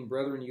 5:13,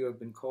 brethren, you have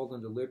been called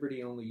unto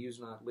liberty, only use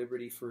not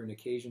liberty for an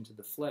occasion to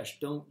the flesh.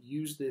 Don't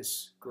use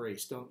this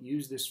grace, don't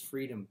use this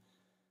freedom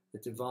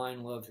that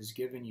divine love has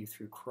given you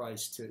through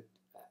Christ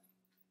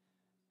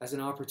as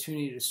an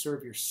opportunity to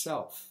serve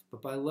yourself,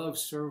 but by love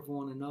serve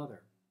one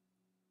another.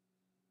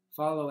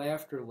 Follow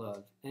after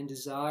love and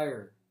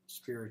desire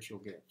spiritual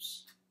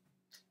gifts,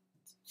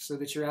 so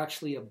that you're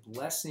actually a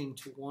blessing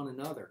to one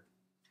another.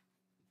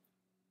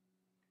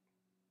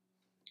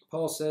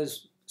 Paul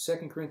says,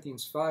 2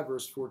 Corinthians 5,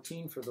 verse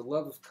 14, for the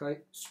love of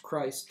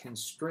Christ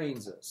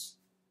constrains us,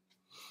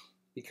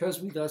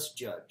 because we thus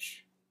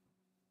judge.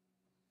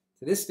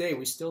 To this day,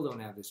 we still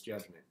don't have this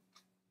judgment.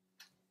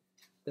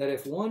 That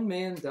if one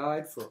man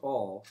died for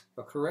all,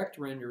 a correct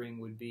rendering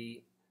would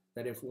be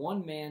that if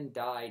one man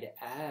died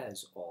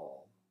as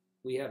all,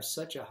 we have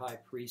such a high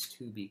priest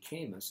who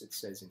became us, it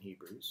says in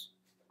Hebrews,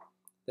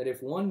 that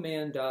if one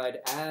man died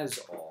as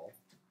all,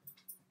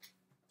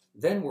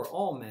 then were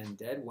all men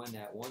dead when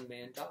that one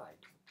man died.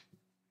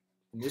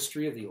 The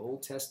mystery of the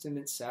Old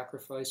Testament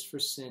sacrifice for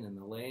sin and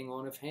the laying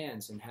on of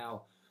hands, and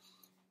how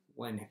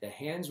When the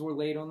hands were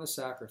laid on the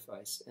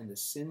sacrifice and the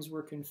sins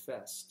were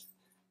confessed,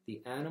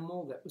 the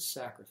animal that was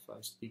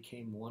sacrificed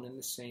became one and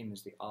the same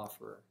as the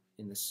offerer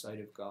in the sight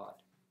of God.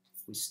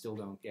 We still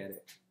don't get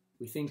it.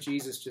 We think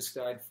Jesus just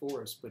died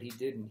for us, but he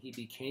didn't. He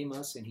became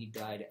us and he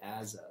died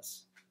as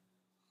us.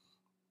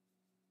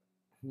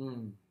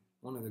 One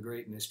of the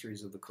great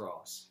mysteries of the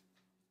cross.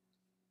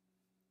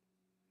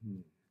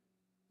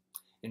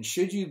 And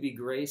should you be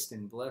graced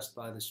and blessed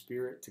by the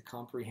Spirit to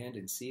comprehend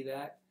and see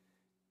that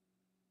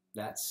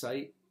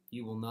sight,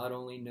 you will not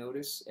only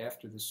notice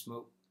after the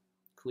smoke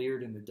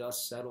cleared and the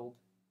dust settled,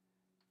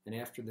 and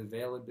after the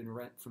veil had been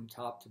rent from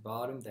top to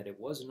bottom, that it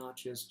was not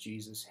just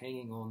Jesus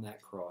hanging on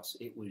that cross,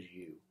 it was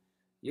you.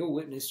 You'll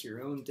witness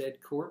your own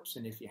dead corpse,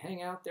 and if you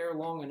hang out there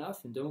long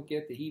enough and don't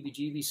get the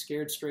heebie-jeebies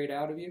scared straight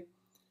out of you,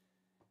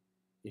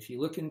 if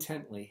you look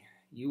intently,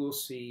 you will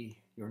see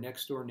your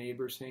next-door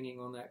neighbors hanging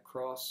on that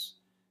cross,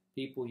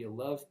 people you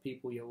love,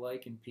 people you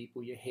like, and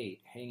people you hate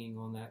hanging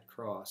on that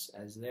cross,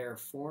 as their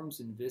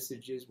forms and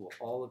visages will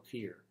all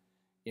appear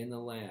in the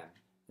Lamb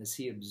as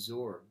he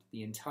absorbed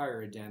the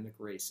entire Adamic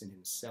race in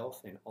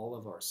himself and all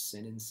of our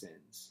sin and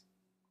sins.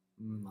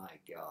 My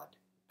God.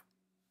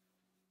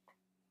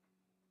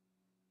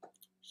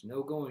 There's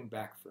no going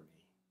back for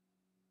me.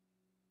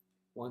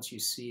 Once you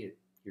see it,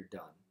 you're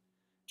done.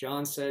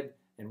 John said,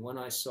 "And when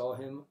I saw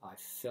him, I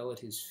fell at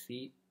his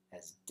feet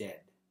as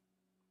dead."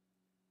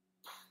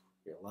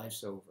 Your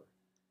life's over.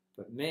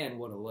 But man,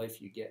 what a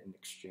life you get in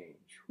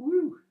exchange.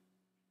 Woo!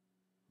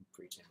 I'm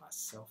preaching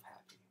myself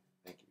happy.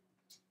 Thank you.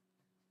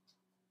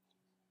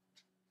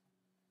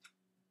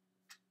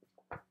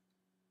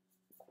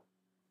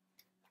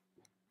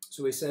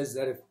 So he says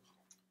that if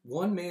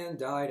one man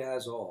died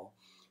as all,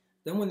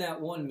 then when that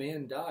one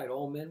man died,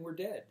 all men were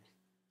dead.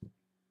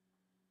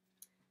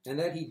 And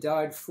that he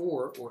died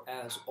for, or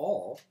as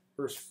all,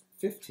 verse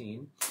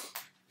 15,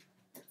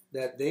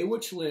 that they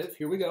which live,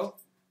 here we go,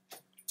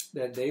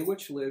 that they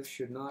which live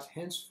should not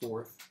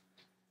henceforth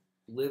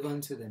live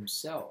unto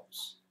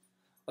themselves.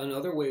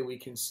 Another way we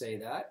can say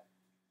that,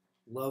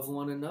 love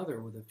one another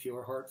with a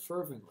pure heart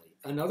fervently.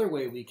 Another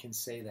way we can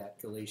say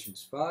that,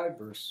 Galatians 5,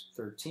 verse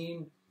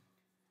 13,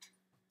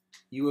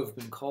 you have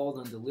been called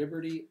unto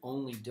liberty,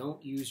 only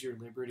don't use your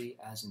liberty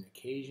as an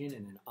occasion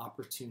and an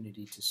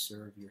opportunity to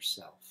serve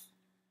yourself,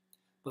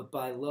 but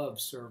by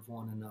love serve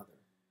one another.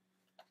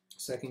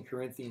 2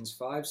 Corinthians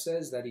 5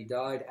 says that he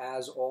died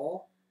as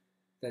all,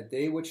 that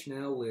they which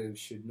now live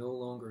should no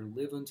longer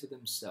live unto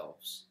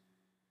themselves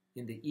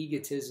in the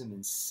egotism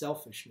and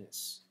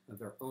selfishness of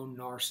their own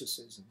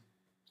narcissism,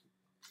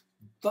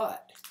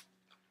 but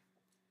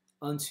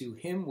unto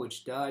him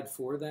which died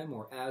for them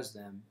or as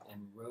them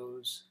and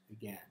rose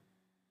again.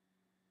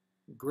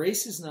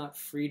 Grace is not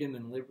freedom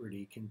and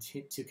liberty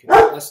to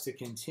us to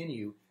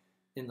continue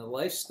in the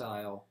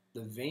lifestyle,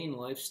 the vain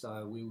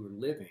lifestyle we were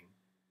living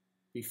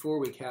before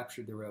we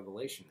captured the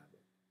revelation of it.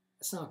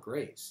 That's not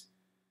grace.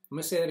 I'm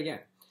going to say that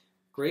again.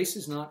 Grace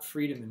is not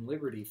freedom and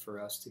liberty for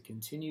us to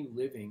continue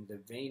living the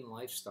vain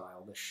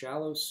lifestyle, the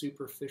shallow,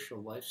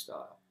 superficial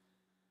lifestyle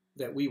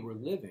that we were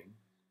living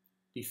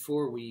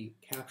before we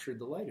captured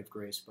the light of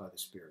grace by the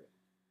Spirit.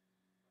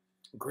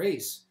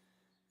 Grace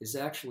is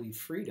actually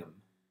freedom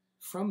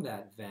from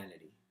that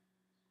vanity.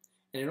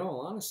 And in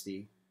all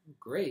honesty,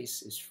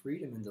 grace is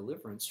freedom and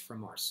deliverance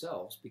from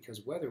ourselves,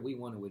 because whether we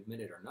want to admit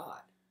it or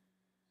not,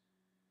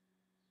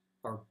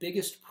 our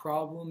biggest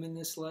problem in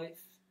this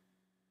life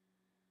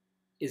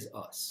is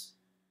us.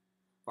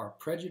 Our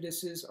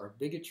prejudices, our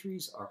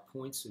bigotries, our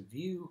points of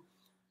view,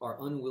 our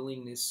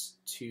unwillingness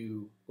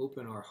to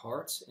open our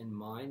hearts and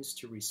minds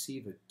to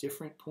receive a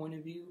different point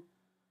of view,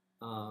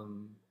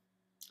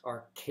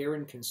 our care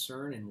and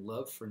concern and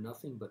love for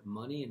nothing but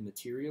money and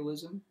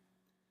materialism,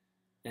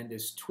 and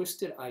this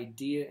twisted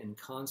idea and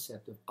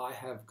concept of I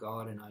have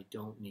God and I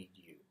don't need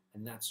you.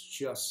 And that's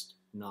just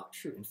not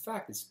true. In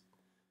fact, it's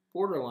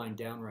borderline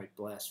downright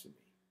blasphemy.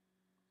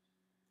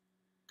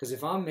 Because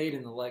if I'm made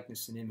in the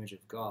likeness and image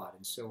of God,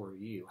 and so are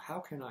you, how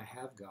can I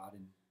have God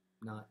and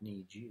not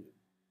need you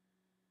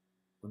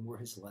when we're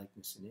his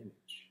likeness and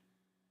image?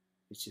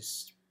 It's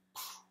just...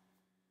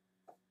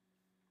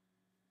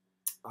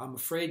 I'm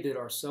afraid that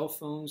our cell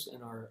phones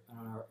and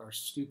our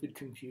stupid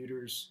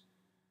computers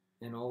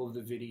and all of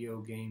the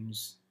video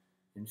games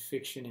and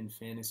fiction and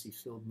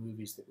fantasy-filled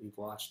movies that we've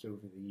watched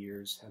over the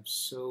years have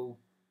so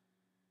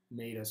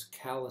made us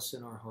callous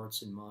in our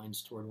hearts and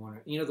minds toward one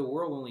another. You know, the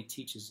world only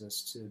teaches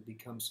us to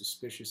become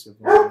suspicious of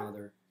one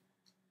another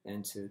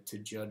and to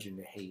judge and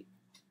to hate.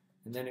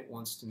 And then it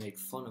wants to make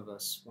fun of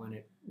us when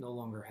it no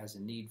longer has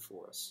a need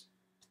for us.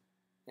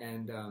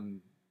 And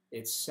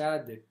it's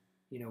sad that,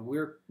 you know,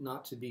 we're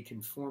not to be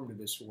conformed to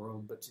this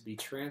world, but to be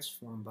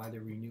transformed by the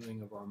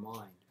renewing of our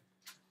mind.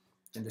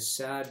 And the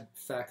sad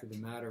fact of the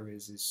matter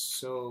is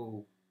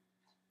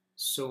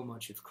so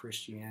much of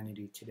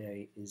Christianity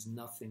today is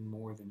nothing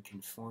more than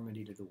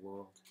conformity to the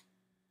world.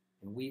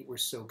 And we're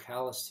so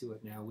callous to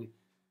it now.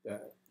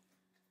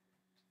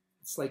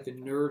 It's like the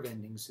nerve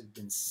endings have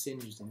been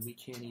singed and we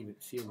can't even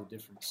feel the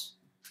difference.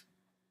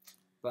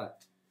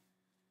 But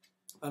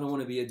I don't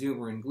want to be a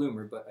doomer and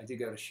gloomer, but I do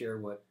got to share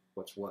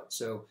what's what.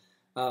 So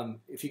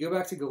if you go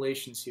back to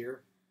Galatians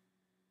here,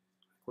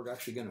 we're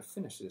actually going to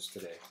finish this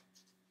today.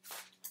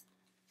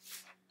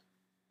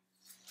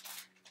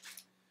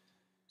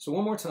 So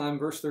one more time,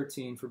 verse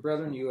 13, for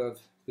brethren, you have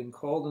been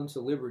called unto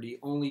liberty,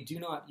 only do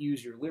not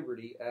use your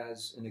liberty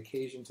as an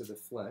occasion to the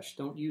flesh.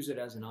 Don't use it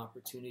as an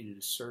opportunity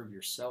to serve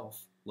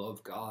yourself,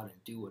 love God,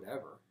 and do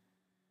whatever.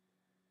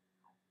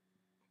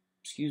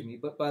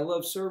 But by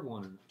love serve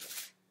one another.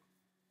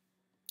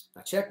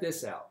 Now check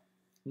this out.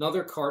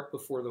 Another cart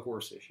before the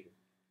horse issue.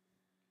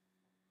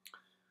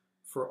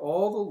 For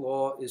all the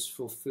law is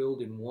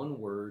fulfilled in one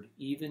word,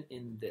 even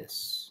in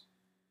this: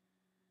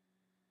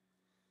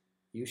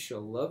 you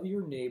shall love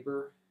your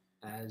neighbor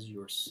as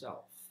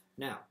yourself.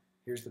 Now,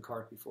 here's the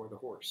cart before the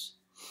horse.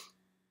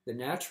 The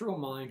natural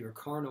mind or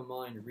carnal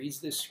mind reads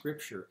this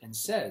scripture and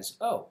says,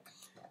 oh,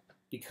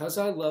 because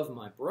I love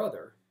my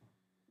brother,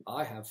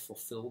 I have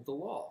fulfilled the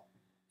law.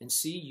 And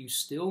see, you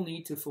still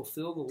need to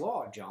fulfill the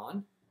law,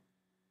 John.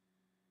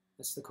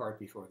 That's the cart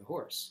before the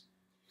horse.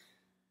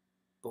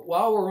 But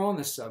while we're on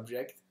the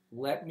subject,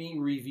 let me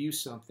review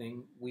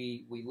something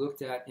we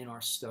looked at in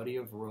our study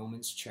of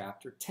Romans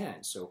chapter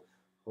 10. So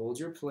hold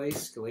your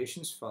place,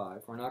 Galatians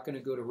 5. We're not going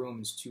to go to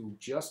Romans 2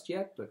 just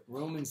yet, but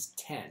Romans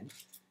 10.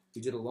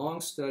 We did a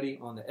long study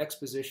on the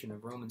exposition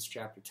of Romans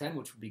chapter 10,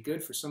 which would be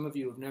good for some of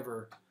you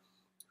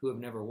who have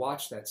never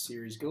watched that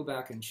series. Go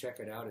back and check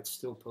it out. It's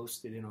still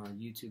posted in our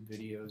YouTube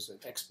videos, an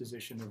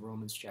exposition of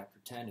Romans chapter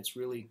 10. It's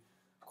really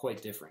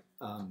quite different.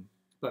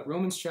 But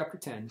Romans chapter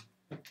 10,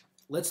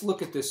 let's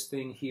look at this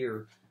thing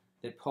here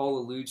that Paul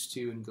alludes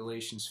to in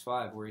Galatians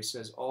 5, where he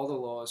says, all the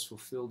law is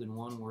fulfilled in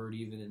one word,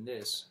 even in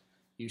this: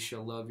 you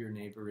shall love your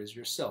neighbor as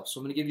yourself. So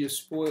I'm going to give you a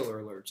spoiler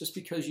alert. Just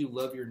because you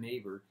love your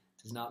neighbor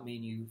does not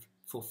mean you've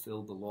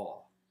fulfilled the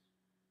law.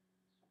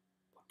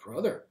 But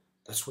brother,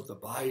 that's what the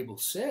Bible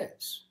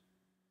says.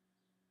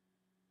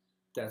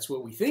 That's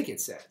what we think it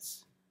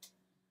says.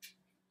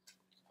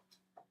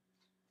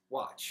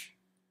 Watch.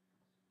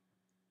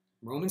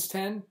 Romans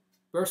 10,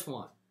 verse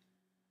 1.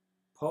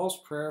 Paul's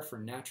prayer for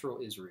natural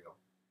Israel.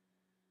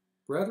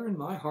 Brethren,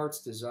 my heart's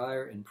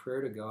desire and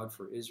prayer to God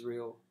for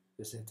Israel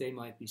is that they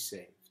might be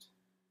saved.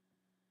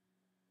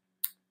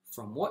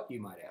 From what, you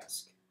might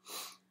ask?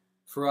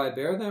 For I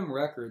bear them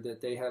record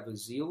that they have a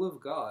zeal of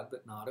God,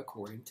 but not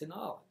according to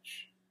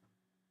knowledge.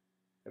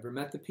 Ever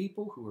met the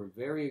people who are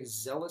very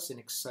zealous and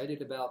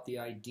excited about the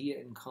idea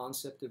and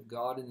concept of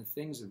God and the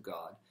things of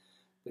God,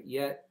 but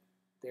yet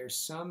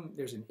there's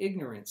an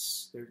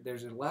ignorance,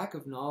 there's a lack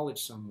of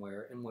knowledge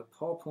somewhere, and what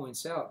Paul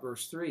points out,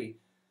 verse 3,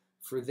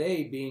 for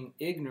they being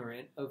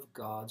ignorant of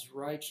God's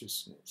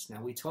righteousness.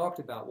 Now we talked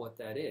about what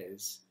that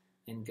is,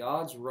 and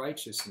God's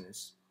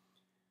righteousness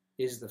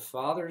is the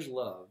Father's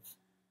love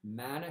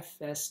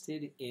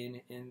manifested in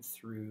and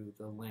through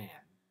the Lamb.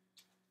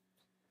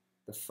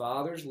 The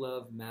Father's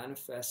love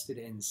manifested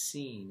and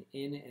seen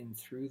in and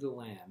through the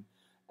Lamb,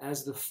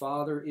 as the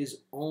Father is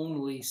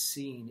only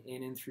seen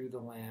in and through the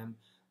Lamb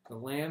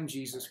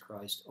Jesus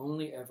Christ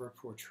only ever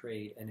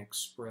portrayed and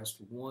expressed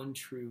one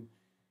true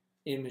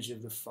image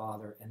of the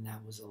Father, and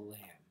that was a lamb.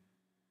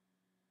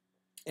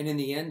 And in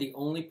the end, the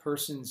only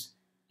person's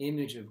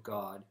image of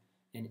God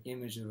and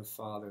image of the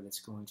Father that's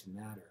going to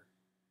matter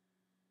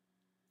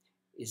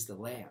is the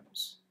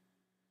lamb's.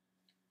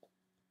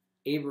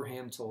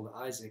 Abraham told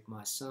Isaac,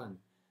 my son,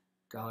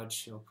 God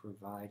shall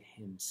provide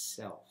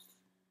himself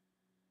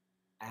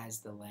as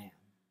the lamb.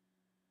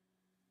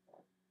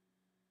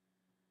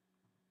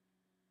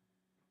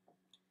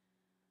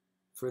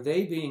 For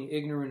they being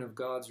ignorant of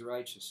God's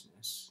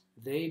righteousness,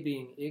 they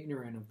being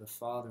ignorant of the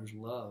Father's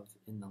love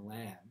in the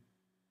Lamb,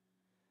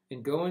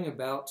 and going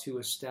about to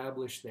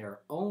establish their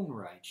own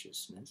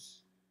righteousness,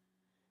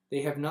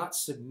 they have not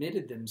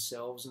submitted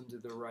themselves unto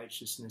the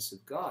righteousness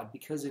of God,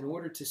 because in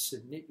order to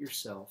submit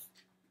yourself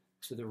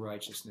to the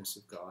righteousness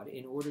of God,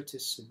 in order to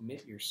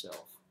submit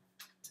yourself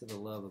to the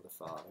love of the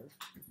Father,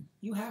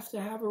 you have to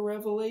have a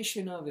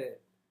revelation of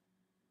it.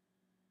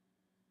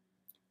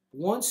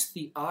 Once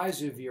the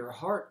eyes of your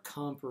heart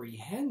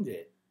comprehend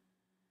it,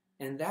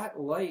 and that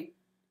light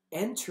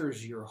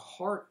enters your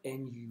heart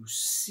and you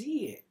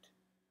see it,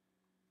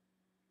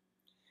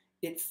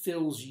 it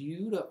fills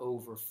you to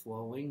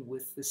overflowing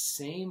with the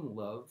same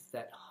love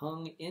that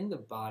hung in the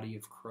body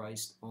of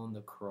Christ on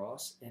the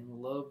cross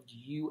and loved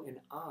you and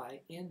I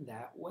in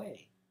that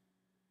way.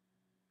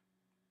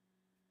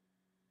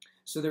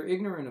 So they're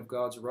ignorant of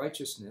God's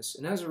righteousness,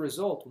 and as a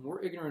result, when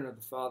we're ignorant of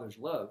the Father's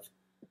love,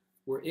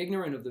 we're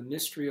ignorant of the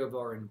mystery of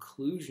our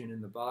inclusion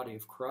in the body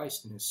of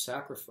Christ and his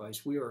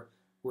sacrifice.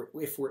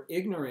 If we're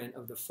ignorant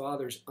of the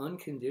Father's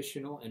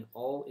unconditional and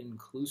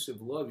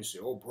all-inclusive love, you say,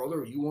 oh, brother,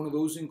 are you one of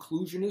those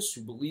inclusionists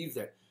who believe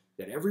that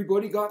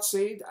everybody got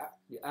saved?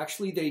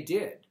 Actually, they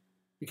did,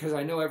 because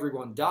I know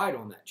everyone died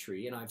on that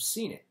tree, and I've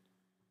seen it.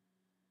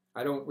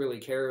 I don't really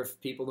care if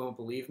people don't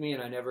believe me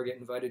and I never get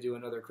invited to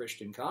another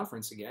Christian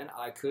conference again.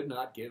 I could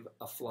not give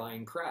a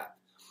flying crap.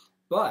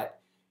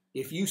 But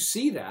if you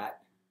see that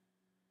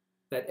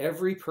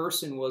every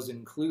person was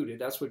included,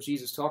 that's what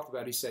Jesus talked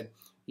about. He said,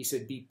 He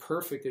said, be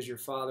perfect as your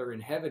Father in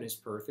heaven is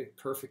perfect,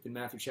 perfect in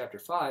Matthew chapter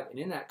 5. And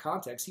in that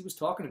context, he was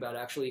talking about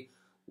actually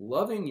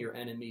loving your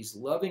enemies,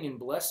 loving and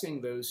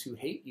blessing those who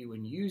hate you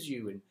and use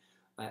you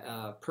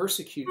and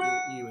persecute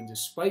you and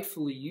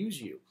despitefully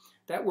use you.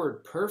 That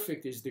word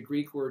perfect is the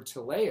Greek word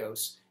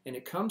teleos, and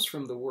it comes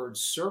from the word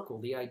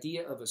circle, the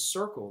idea of a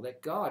circle,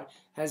 that God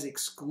has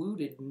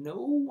excluded no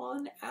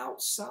one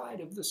outside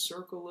of the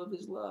circle of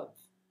his love.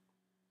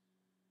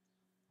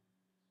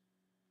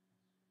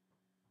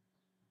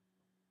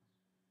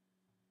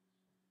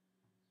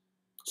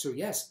 So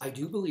yes, I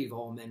do believe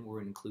all men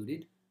were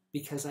included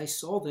because I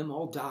saw them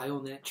all die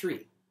on that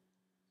tree.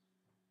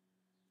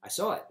 I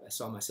saw it. I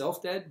saw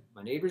myself dead,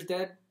 my neighbor's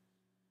dead.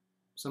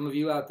 Some of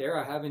you out there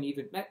I haven't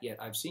even met yet.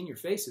 I've seen your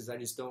faces, I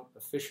just don't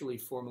officially,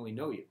 formally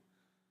know you.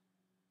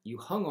 You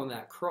hung on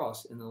that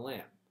cross in the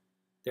Lamb.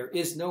 There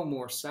is no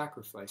more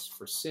sacrifice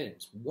for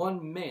sins.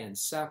 One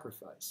man's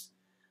sacrifice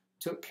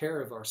took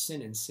care of our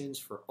sin and sins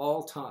for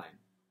all time.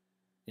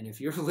 And if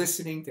you're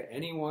listening to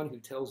anyone who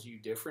tells you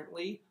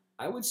differently,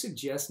 I would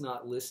suggest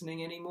not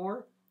listening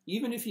anymore.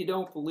 Even if you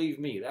don't believe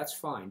me, that's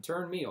fine.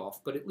 Turn me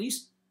off, but at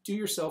least do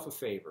yourself a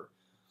favor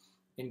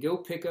and go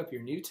pick up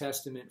your New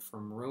Testament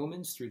from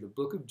Romans through the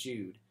book of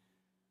Jude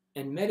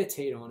and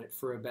meditate on it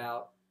for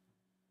about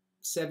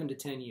 7 to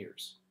 10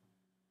 years.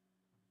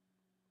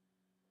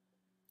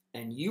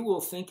 And you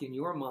will think in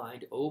your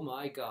mind, oh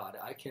my God,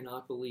 I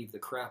cannot believe the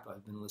crap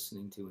I've been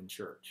listening to in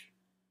church.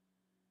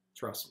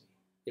 Trust me,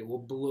 it will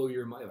blow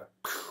your mind.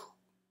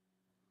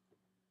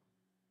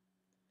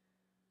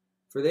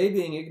 For they,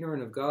 being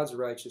ignorant of God's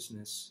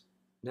righteousness,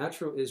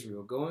 natural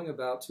Israel, going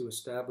about to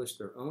establish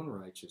their own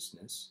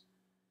righteousness.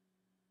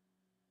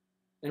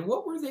 And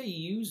what were they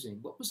using?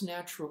 What was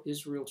natural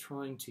Israel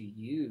trying to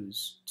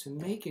use to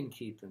make and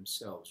keep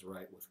themselves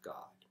right with God?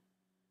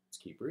 Let's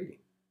keep reading.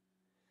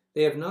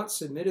 They have not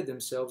submitted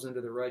themselves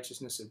unto the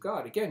righteousness of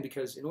God. Again,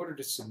 because in order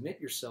to submit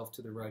yourself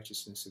to the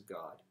righteousness of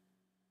God,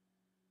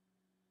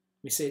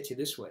 let me say it to you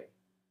this way.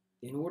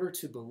 In order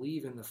to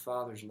believe in the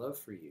Father's love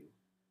for you,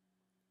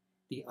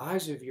 the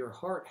eyes of your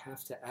heart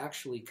have to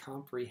actually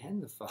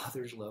comprehend the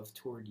Father's love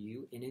toward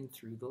you in and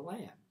through the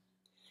Lamb.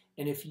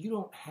 And if you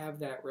don't have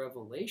that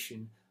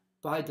revelation,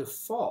 by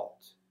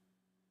default,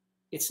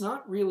 it's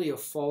not really a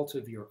fault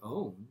of your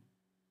own.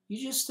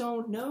 You just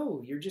don't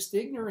know. You're just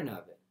ignorant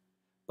of it.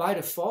 By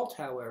default,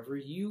 however,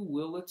 you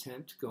will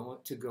attempt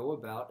to go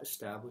about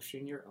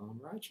establishing your own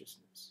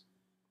righteousness.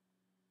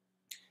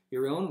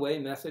 Your own way,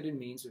 method, and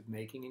means of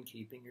making and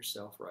keeping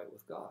yourself right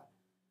with God.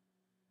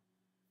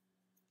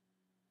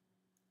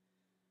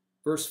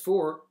 Verse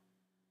 4,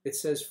 it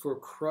says, for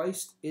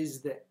Christ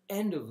is the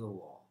end of the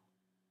law.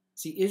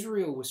 See,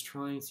 Israel was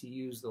trying to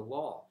use the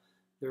law,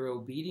 their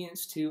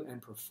obedience to and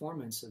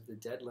performance of the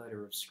dead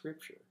letter of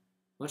Scripture,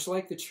 much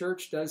like the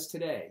church does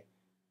today.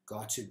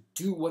 Got to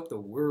do what the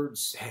Word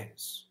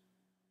says.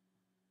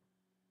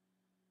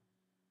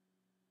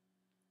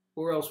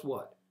 Or else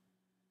what?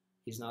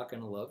 He's not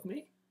going to love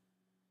me?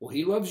 Well,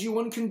 he loves you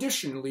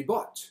unconditionally,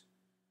 but.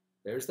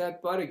 There's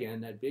that but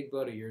again, that big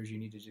but of yours. You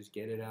need to just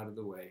get it out of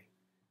the way.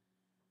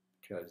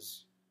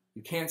 Because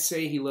you can't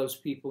say he loves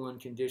people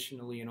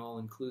unconditionally and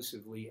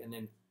all-inclusively and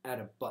then add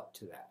a but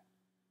to that.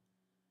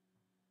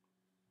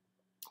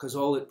 Because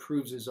all it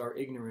proves is our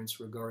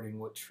ignorance regarding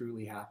what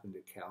truly happened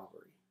at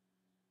Calvary.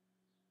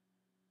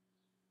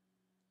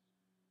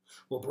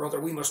 Well,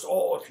 brother, we must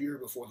all appear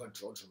before the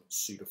judgment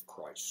seat of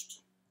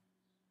Christ.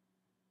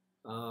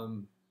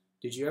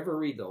 Did you ever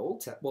read the Old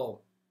Testament?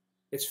 Well,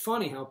 it's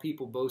funny how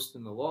people boast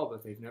in the law,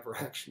 but they've never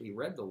actually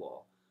read the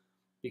law.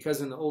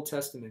 Because in the Old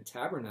Testament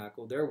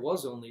tabernacle, there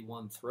was only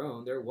one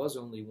throne, there was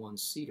only one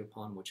seat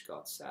upon which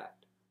God sat.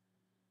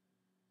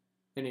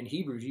 And in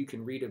Hebrews, you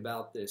can read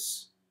about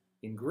this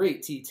in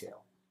great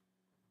detail.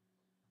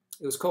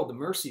 It was called the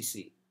mercy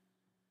seat.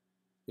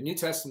 The New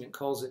Testament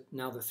calls it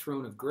now the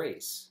throne of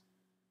grace.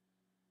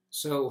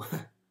 So,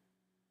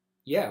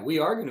 yeah, we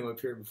are going to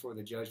appear before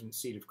the judgment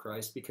seat of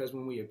Christ, because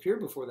when we appear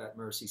before that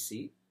mercy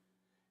seat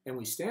and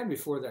we stand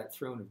before that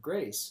throne of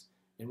grace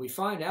and we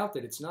find out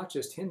that it's not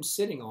just him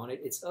sitting on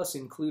it, it's us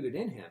included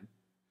in him,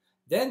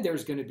 then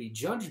there's going to be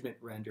judgment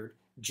rendered,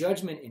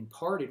 judgment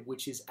imparted,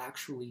 which is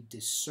actually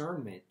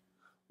discernment,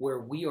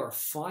 where we are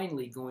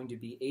finally going to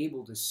be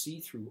able to see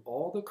through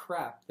all the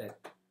crap that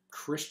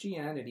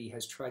Christianity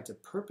has tried to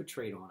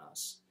perpetrate on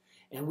us.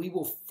 And we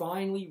will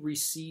finally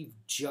receive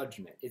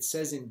judgment. It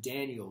says in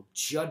Daniel,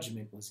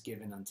 judgment was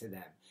given unto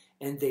them.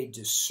 And they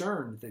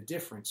discerned the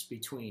difference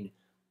between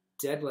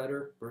dead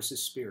letter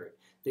versus spirit.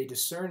 They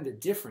discerned the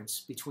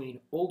difference between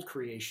old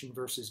creation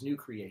versus new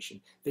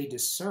creation. They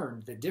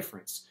discerned the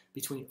difference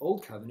between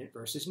old covenant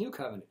versus new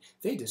covenant.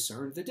 They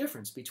discerned the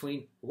difference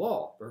between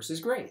law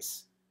versus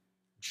grace.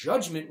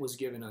 Judgment was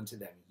given unto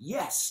them.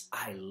 Yes,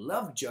 I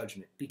love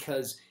judgment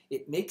because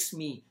it makes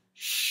me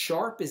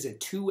sharp as a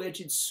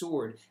two-edged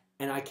sword,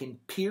 and I can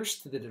pierce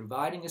to the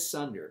dividing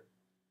asunder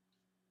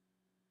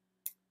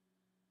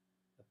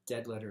of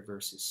dead letter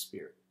versus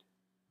spirit.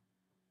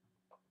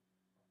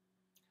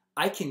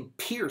 I can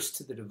pierce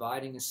to the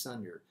dividing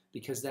asunder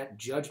because that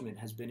judgment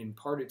has been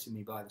imparted to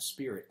me by the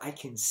Spirit. I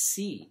can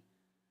see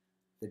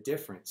the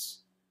difference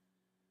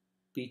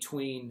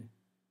between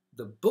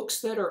the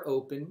books that are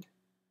opened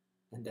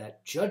and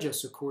that judge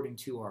us according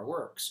to our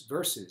works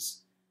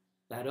versus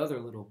that other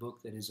little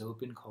book that is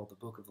open called the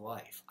Book of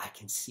Life. I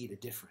can see the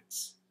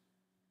difference.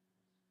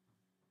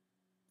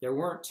 There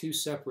weren't two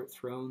separate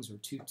thrones or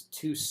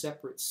two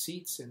separate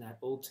seats in that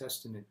Old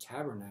Testament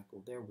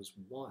tabernacle. There was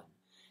one.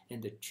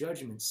 And the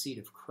judgment seat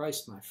of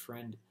Christ, my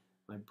friend,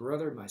 my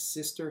brother, my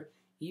sister,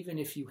 even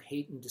if you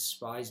hate and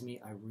despise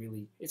me,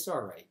 it's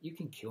all right. You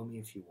can kill me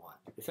if you want.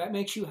 If that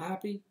makes you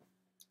happy,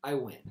 I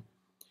win.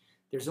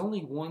 There's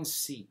only one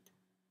seat.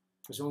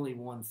 There's only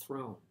one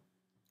throne.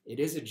 It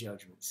is a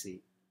judgment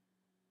seat,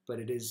 but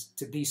it is,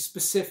 to be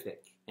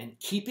specific and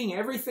keeping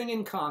everything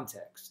in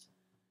context,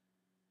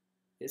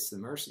 it's the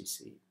mercy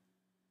seat.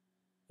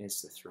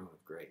 It's the throne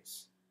of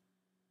grace.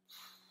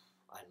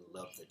 I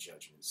love the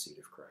judgment seat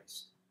of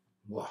Christ.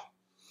 Wow.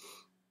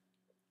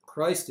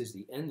 Christ is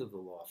the end of the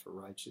law for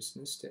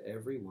righteousness to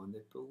everyone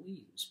that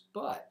believes.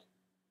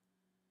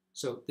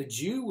 So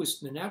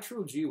the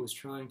natural Jew was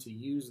trying to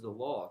use the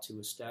law to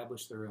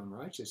establish their own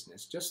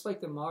righteousness, just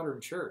like the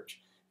modern church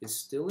is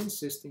still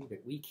insisting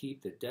that we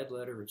keep the dead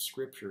letter of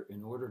Scripture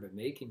in order to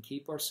make and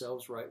keep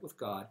ourselves right with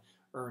God,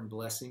 earn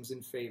blessings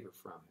and favor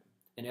from Him.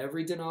 And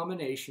every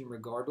denomination,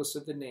 regardless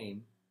of the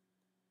name,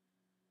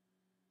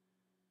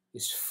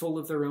 is full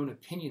of their own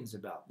opinions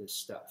about this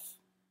stuff.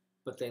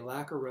 But they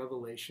lack a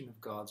revelation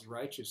of God's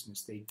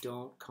righteousness. They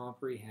don't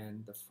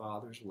comprehend the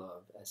Father's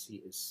love as He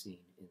is seen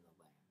in the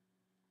Lamb.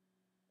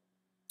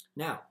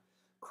 Now,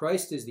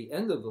 Christ is the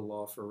end of the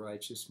law for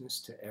righteousness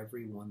to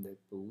everyone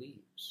that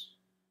believes.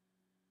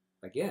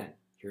 Again,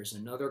 here's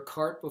another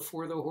cart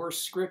before the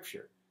horse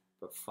scripture,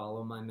 but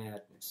follow my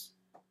madness.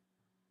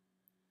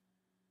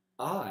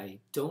 I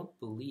don't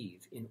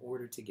believe in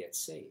order to get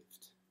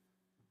saved.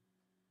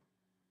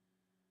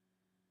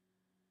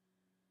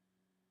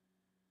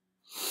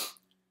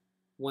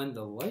 When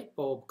the light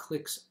bulb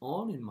clicks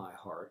on in my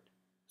heart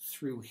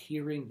through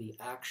hearing the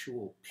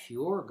actual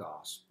pure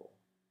gospel,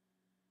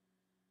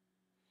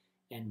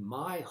 and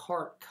my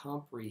heart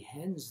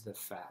comprehends the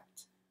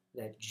fact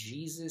that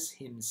Jesus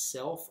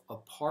Himself,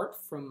 apart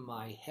from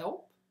my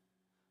help,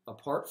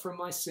 apart from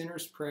my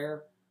sinner's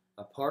prayer,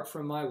 apart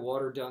from my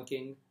water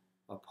dunking,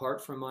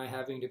 apart from my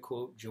having to,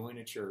 quote, join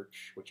a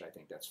church, which I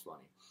think that's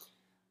funny,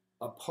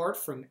 apart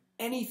from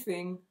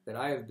anything that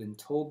I have been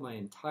told my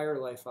entire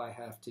life I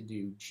have to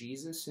do,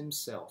 Jesus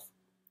Himself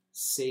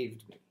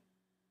saved me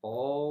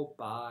all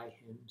by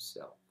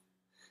Himself.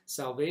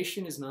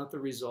 Salvation is not the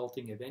result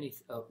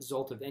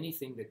of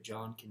anything that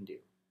John can do.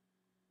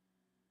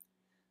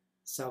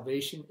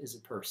 Salvation is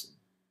a person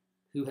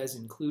who has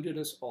included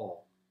us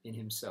all in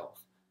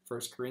Himself.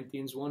 1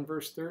 Corinthians 1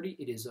 verse 30,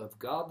 it is of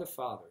God the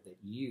Father that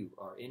you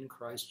are in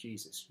Christ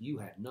Jesus. You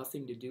had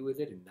nothing to do with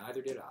it, and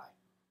neither did I.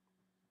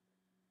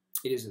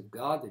 It is of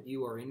God that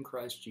you are in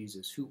Christ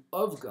Jesus, who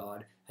of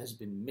God has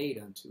been made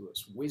unto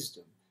us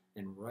wisdom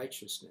and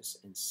righteousness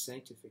and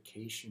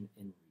sanctification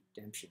and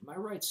redemption. My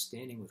right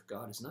standing with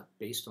God is not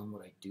based on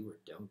what I do or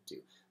don't do.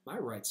 My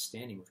right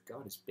standing with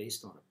God is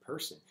based on a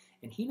person.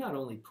 And He not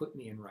only put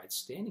me in right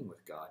standing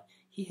with God,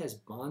 He has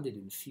bonded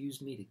and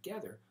fused me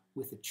together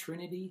with the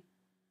Trinity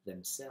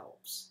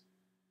themselves.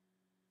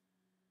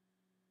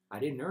 I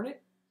didn't earn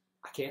it.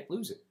 I can't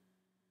lose it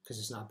because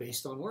it's not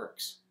based on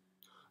works.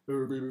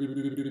 What do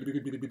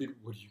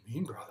you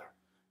mean, brother?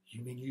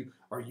 You mean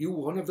are you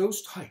one of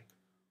those type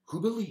who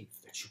believe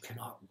that you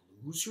cannot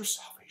lose your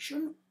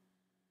salvation?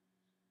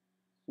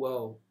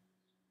 Well,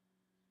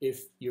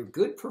 if your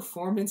good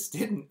performance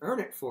didn't earn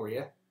it for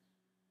you,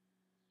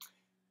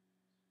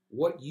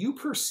 what you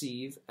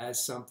perceive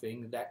as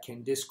something that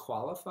can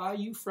disqualify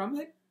you from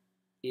it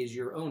is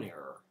your own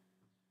error.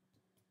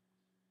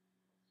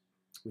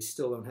 We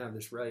still don't have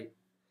this right.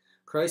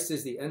 Christ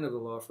is the end of the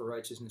law for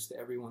righteousness to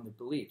everyone that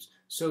believes.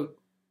 So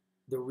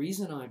the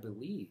reason I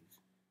believe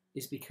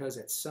is because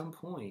at some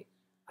point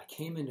I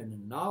came into the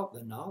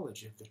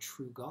knowledge of the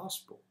true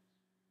gospel.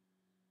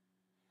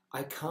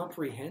 I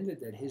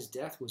comprehended that His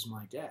death was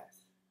my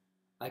death.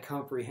 I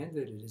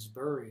comprehended that His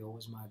burial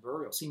was my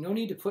burial. See, no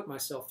need to put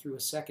myself through a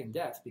second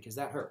death because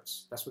that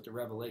hurts. That's what the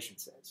Revelation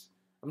says.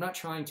 I'm not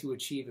trying to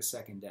achieve a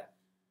second death.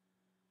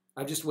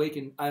 I've just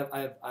awakened.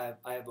 I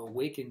have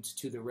awakened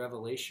to the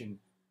revelation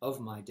of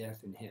my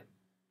death in Him.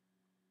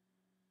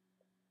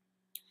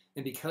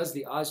 And because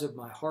the eyes of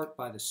my heart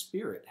by the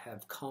Spirit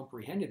have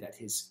comprehended that,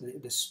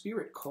 the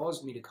Spirit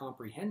caused me to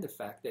comprehend the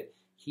fact that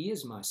He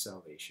is my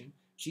salvation.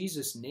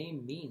 Jesus'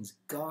 name means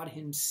God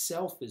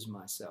Himself is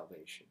my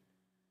salvation.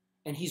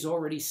 And He's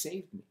already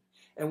saved me.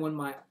 And when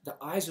the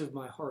eyes of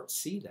my heart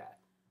see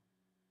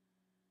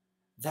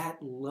that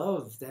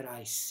love that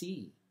I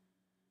see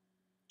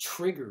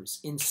triggers,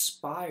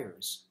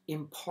 inspires,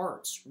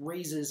 imparts,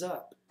 raises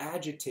up,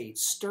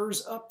 agitates,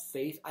 stirs up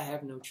faith, I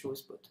have no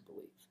choice but to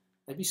believe.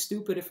 I'd be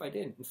stupid if I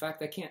didn't. In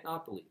fact, I can't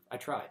not believe. I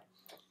tried.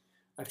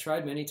 I've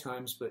tried many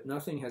times, but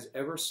nothing has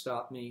ever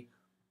stopped me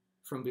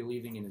from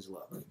believing in His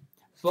love.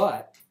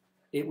 But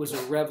It was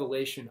a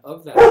revelation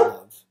of that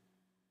love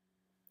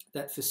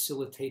that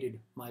facilitated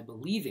my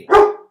believing.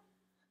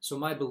 So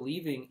my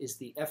believing is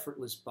the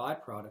effortless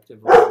byproduct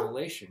of a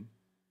revelation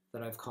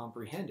that I've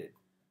comprehended.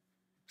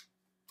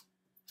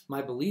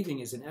 My believing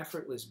is an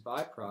effortless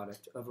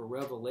byproduct of a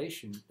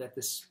revelation that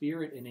the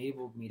Spirit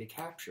enabled me to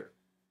capture.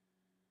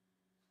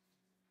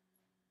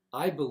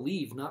 I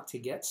believe not to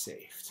get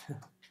saved.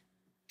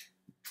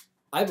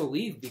 I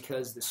believe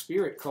because the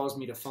Spirit caused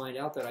me to find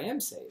out that I am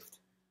saved.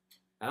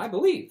 And I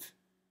believe.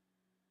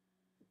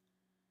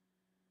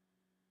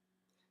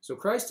 So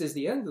Christ is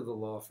the end of the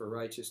law for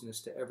righteousness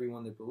to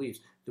everyone that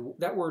believes.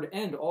 That word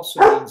end also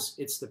means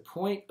it's the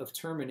point of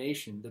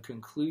termination, the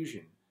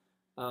conclusion,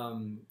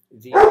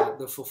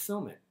 the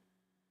fulfillment.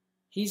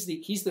 He's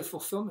the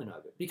fulfillment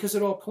of it because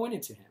it all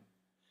pointed to him.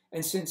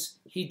 And since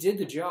he did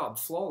the job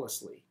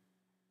flawlessly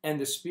and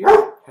the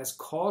Spirit has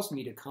caused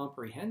me to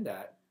comprehend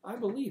that, I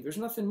believe. There's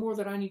nothing more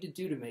that I need to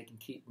do to make and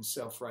keep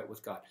myself right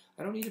with God.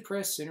 I don't need to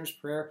pray a sinner's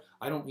prayer.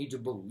 I don't need to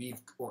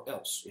believe or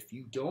else. If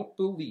you don't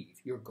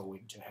believe, you're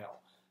going to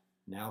hell.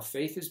 Now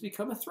faith has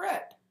become a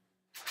threat.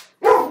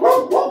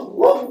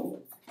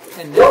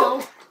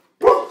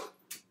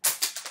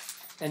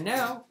 And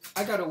now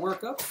I got to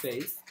work up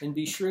faith and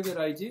be sure that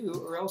I do,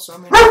 or else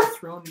I'm going to get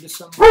thrown into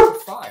some lake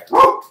of fire.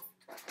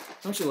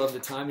 Don't you love the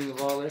timing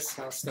of all this,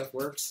 how stuff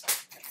works?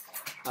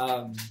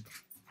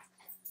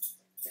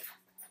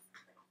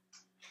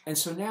 And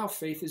so now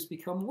faith has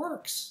become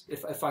works,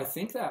 if I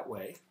think that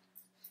way,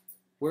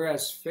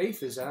 whereas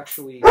faith is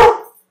actually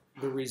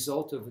the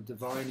result of a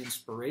divine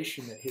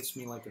inspiration that hits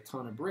me like a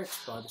ton of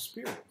bricks by the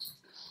Spirit.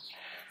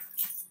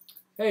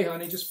 Hey,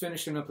 honey, just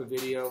finishing up a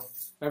video.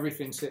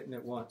 Everything's hitting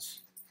at once.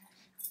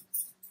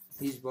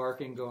 He's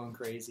barking, going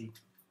crazy.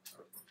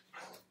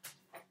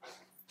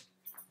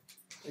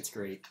 It's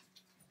great.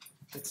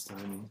 It's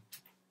timing.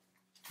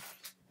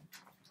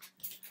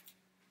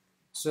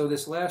 So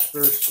this last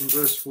verse, in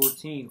verse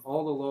 14,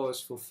 all the law is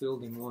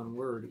fulfilled in one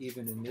word,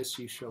 even in this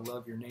you shall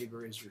love your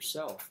neighbor as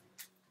yourself.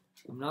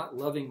 I'm not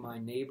loving my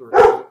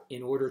neighbor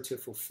in order to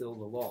fulfill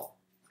the law.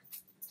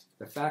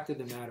 The fact of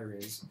the matter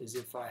is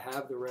if I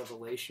have the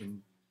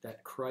revelation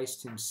that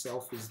Christ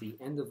himself is the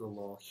end of the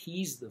law,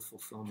 he's the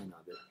fulfillment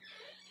of it,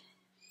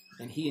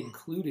 and he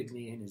included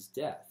me in his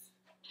death,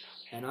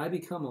 and I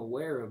become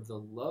aware of the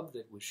love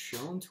that was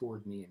shown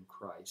toward me in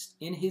Christ,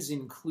 in his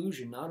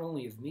inclusion not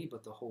only of me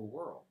but the whole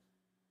world.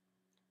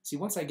 See,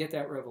 once I get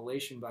that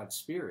revelation by the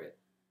Spirit,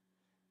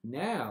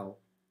 now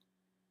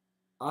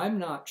I'm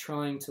not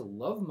trying to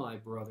love my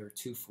brother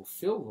to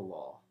fulfill the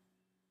law.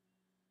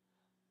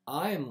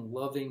 I am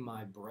loving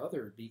my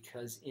brother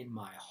because in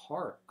my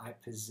heart I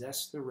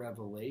possess the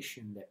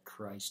revelation that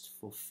Christ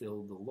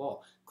fulfilled the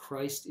law.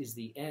 Christ is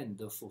the end,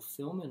 the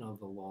fulfillment of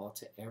the law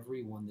to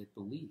everyone that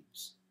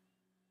believes.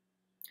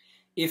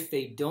 If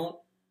they don't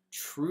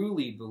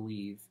truly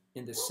believe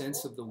in the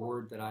sense of the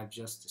word that I've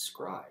just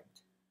described,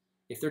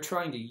 if they're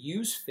trying to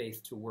use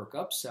faith to work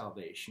up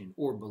salvation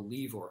or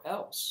believe or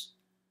else,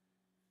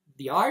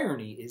 the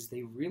irony is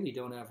they really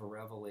don't have a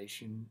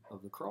revelation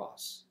of the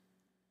cross.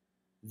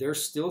 They're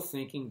still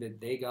thinking that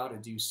they got to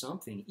do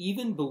something,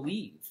 even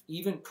believe,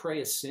 even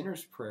pray a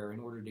sinner's prayer in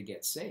order to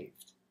get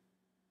saved.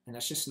 And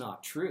that's just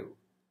not true.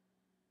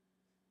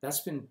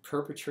 That's been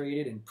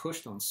perpetrated and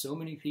pushed on so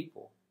many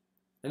people.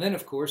 And then,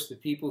 of course, the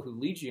people who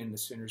lead you in the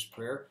sinner's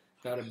prayer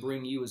got to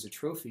bring you as a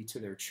trophy to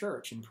their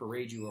church and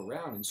parade you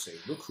around and say,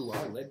 look who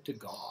I led to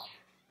God.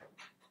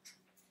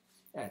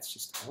 That's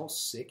just all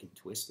sick and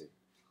twisted.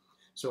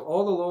 So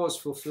all the law is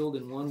fulfilled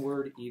in one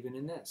word, even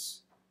in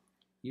this.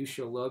 You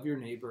shall love your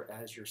neighbor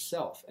as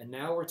yourself. And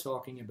now we're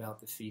talking about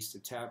the Feast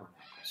of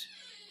Tabernacles.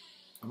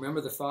 Remember,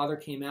 the father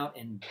came out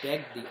and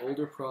begged the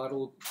older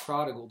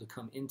prodigal to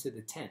come into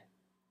the tent.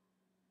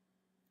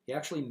 He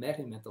actually met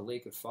him at the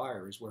lake of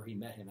fire is where he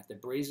met him, at the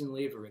brazen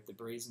laver at the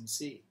brazen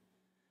sea.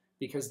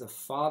 Because the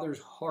Father's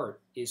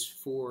heart is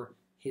for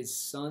his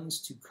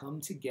sons to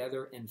come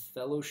together and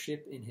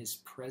fellowship in his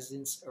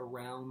presence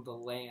around the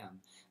Lamb.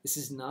 This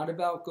is not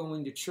about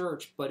going to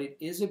church, but it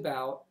is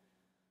about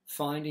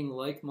finding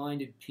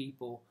like-minded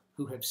people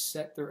who have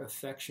set their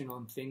affection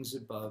on things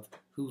above,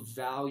 who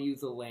value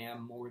the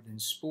Lamb more than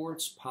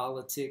sports,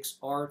 politics,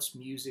 arts,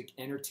 music,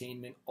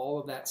 entertainment, all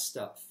of that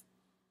stuff.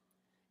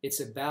 It's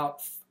about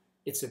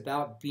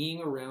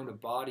being around a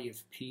body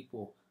of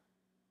people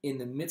in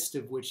the midst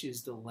of which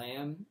is the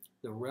Lamb,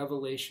 the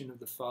revelation of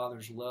the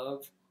Father's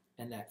love,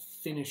 and that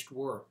finished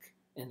work,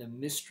 and the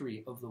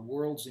mystery of the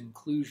world's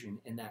inclusion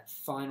in that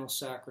final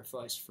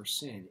sacrifice for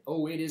sin.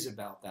 Oh, it is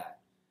about that.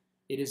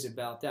 It is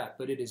about that.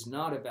 But it is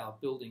not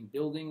about building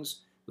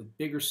buildings with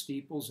bigger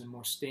steeples and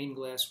more stained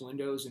glass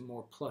windows and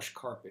more plush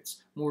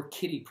carpets, more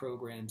kiddie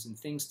programs and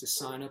things to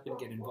sign up and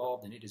get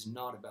involved in. It is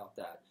not about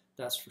that.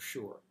 That's for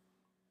sure.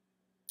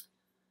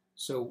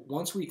 So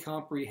once we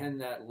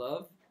comprehend that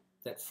love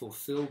that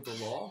fulfilled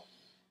the law,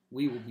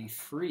 we will be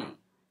free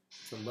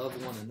to love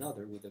one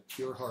another with a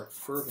pure heart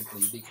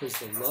fervently, because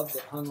the love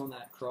that hung on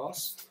that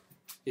cross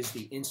is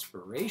the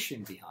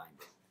inspiration behind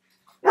it.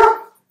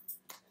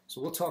 So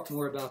we'll talk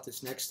more about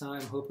this next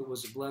time. Hope it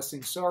was a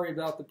blessing. Sorry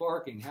about the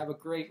barking. Have a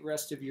great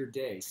rest of your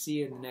day. See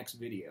you in the next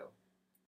video.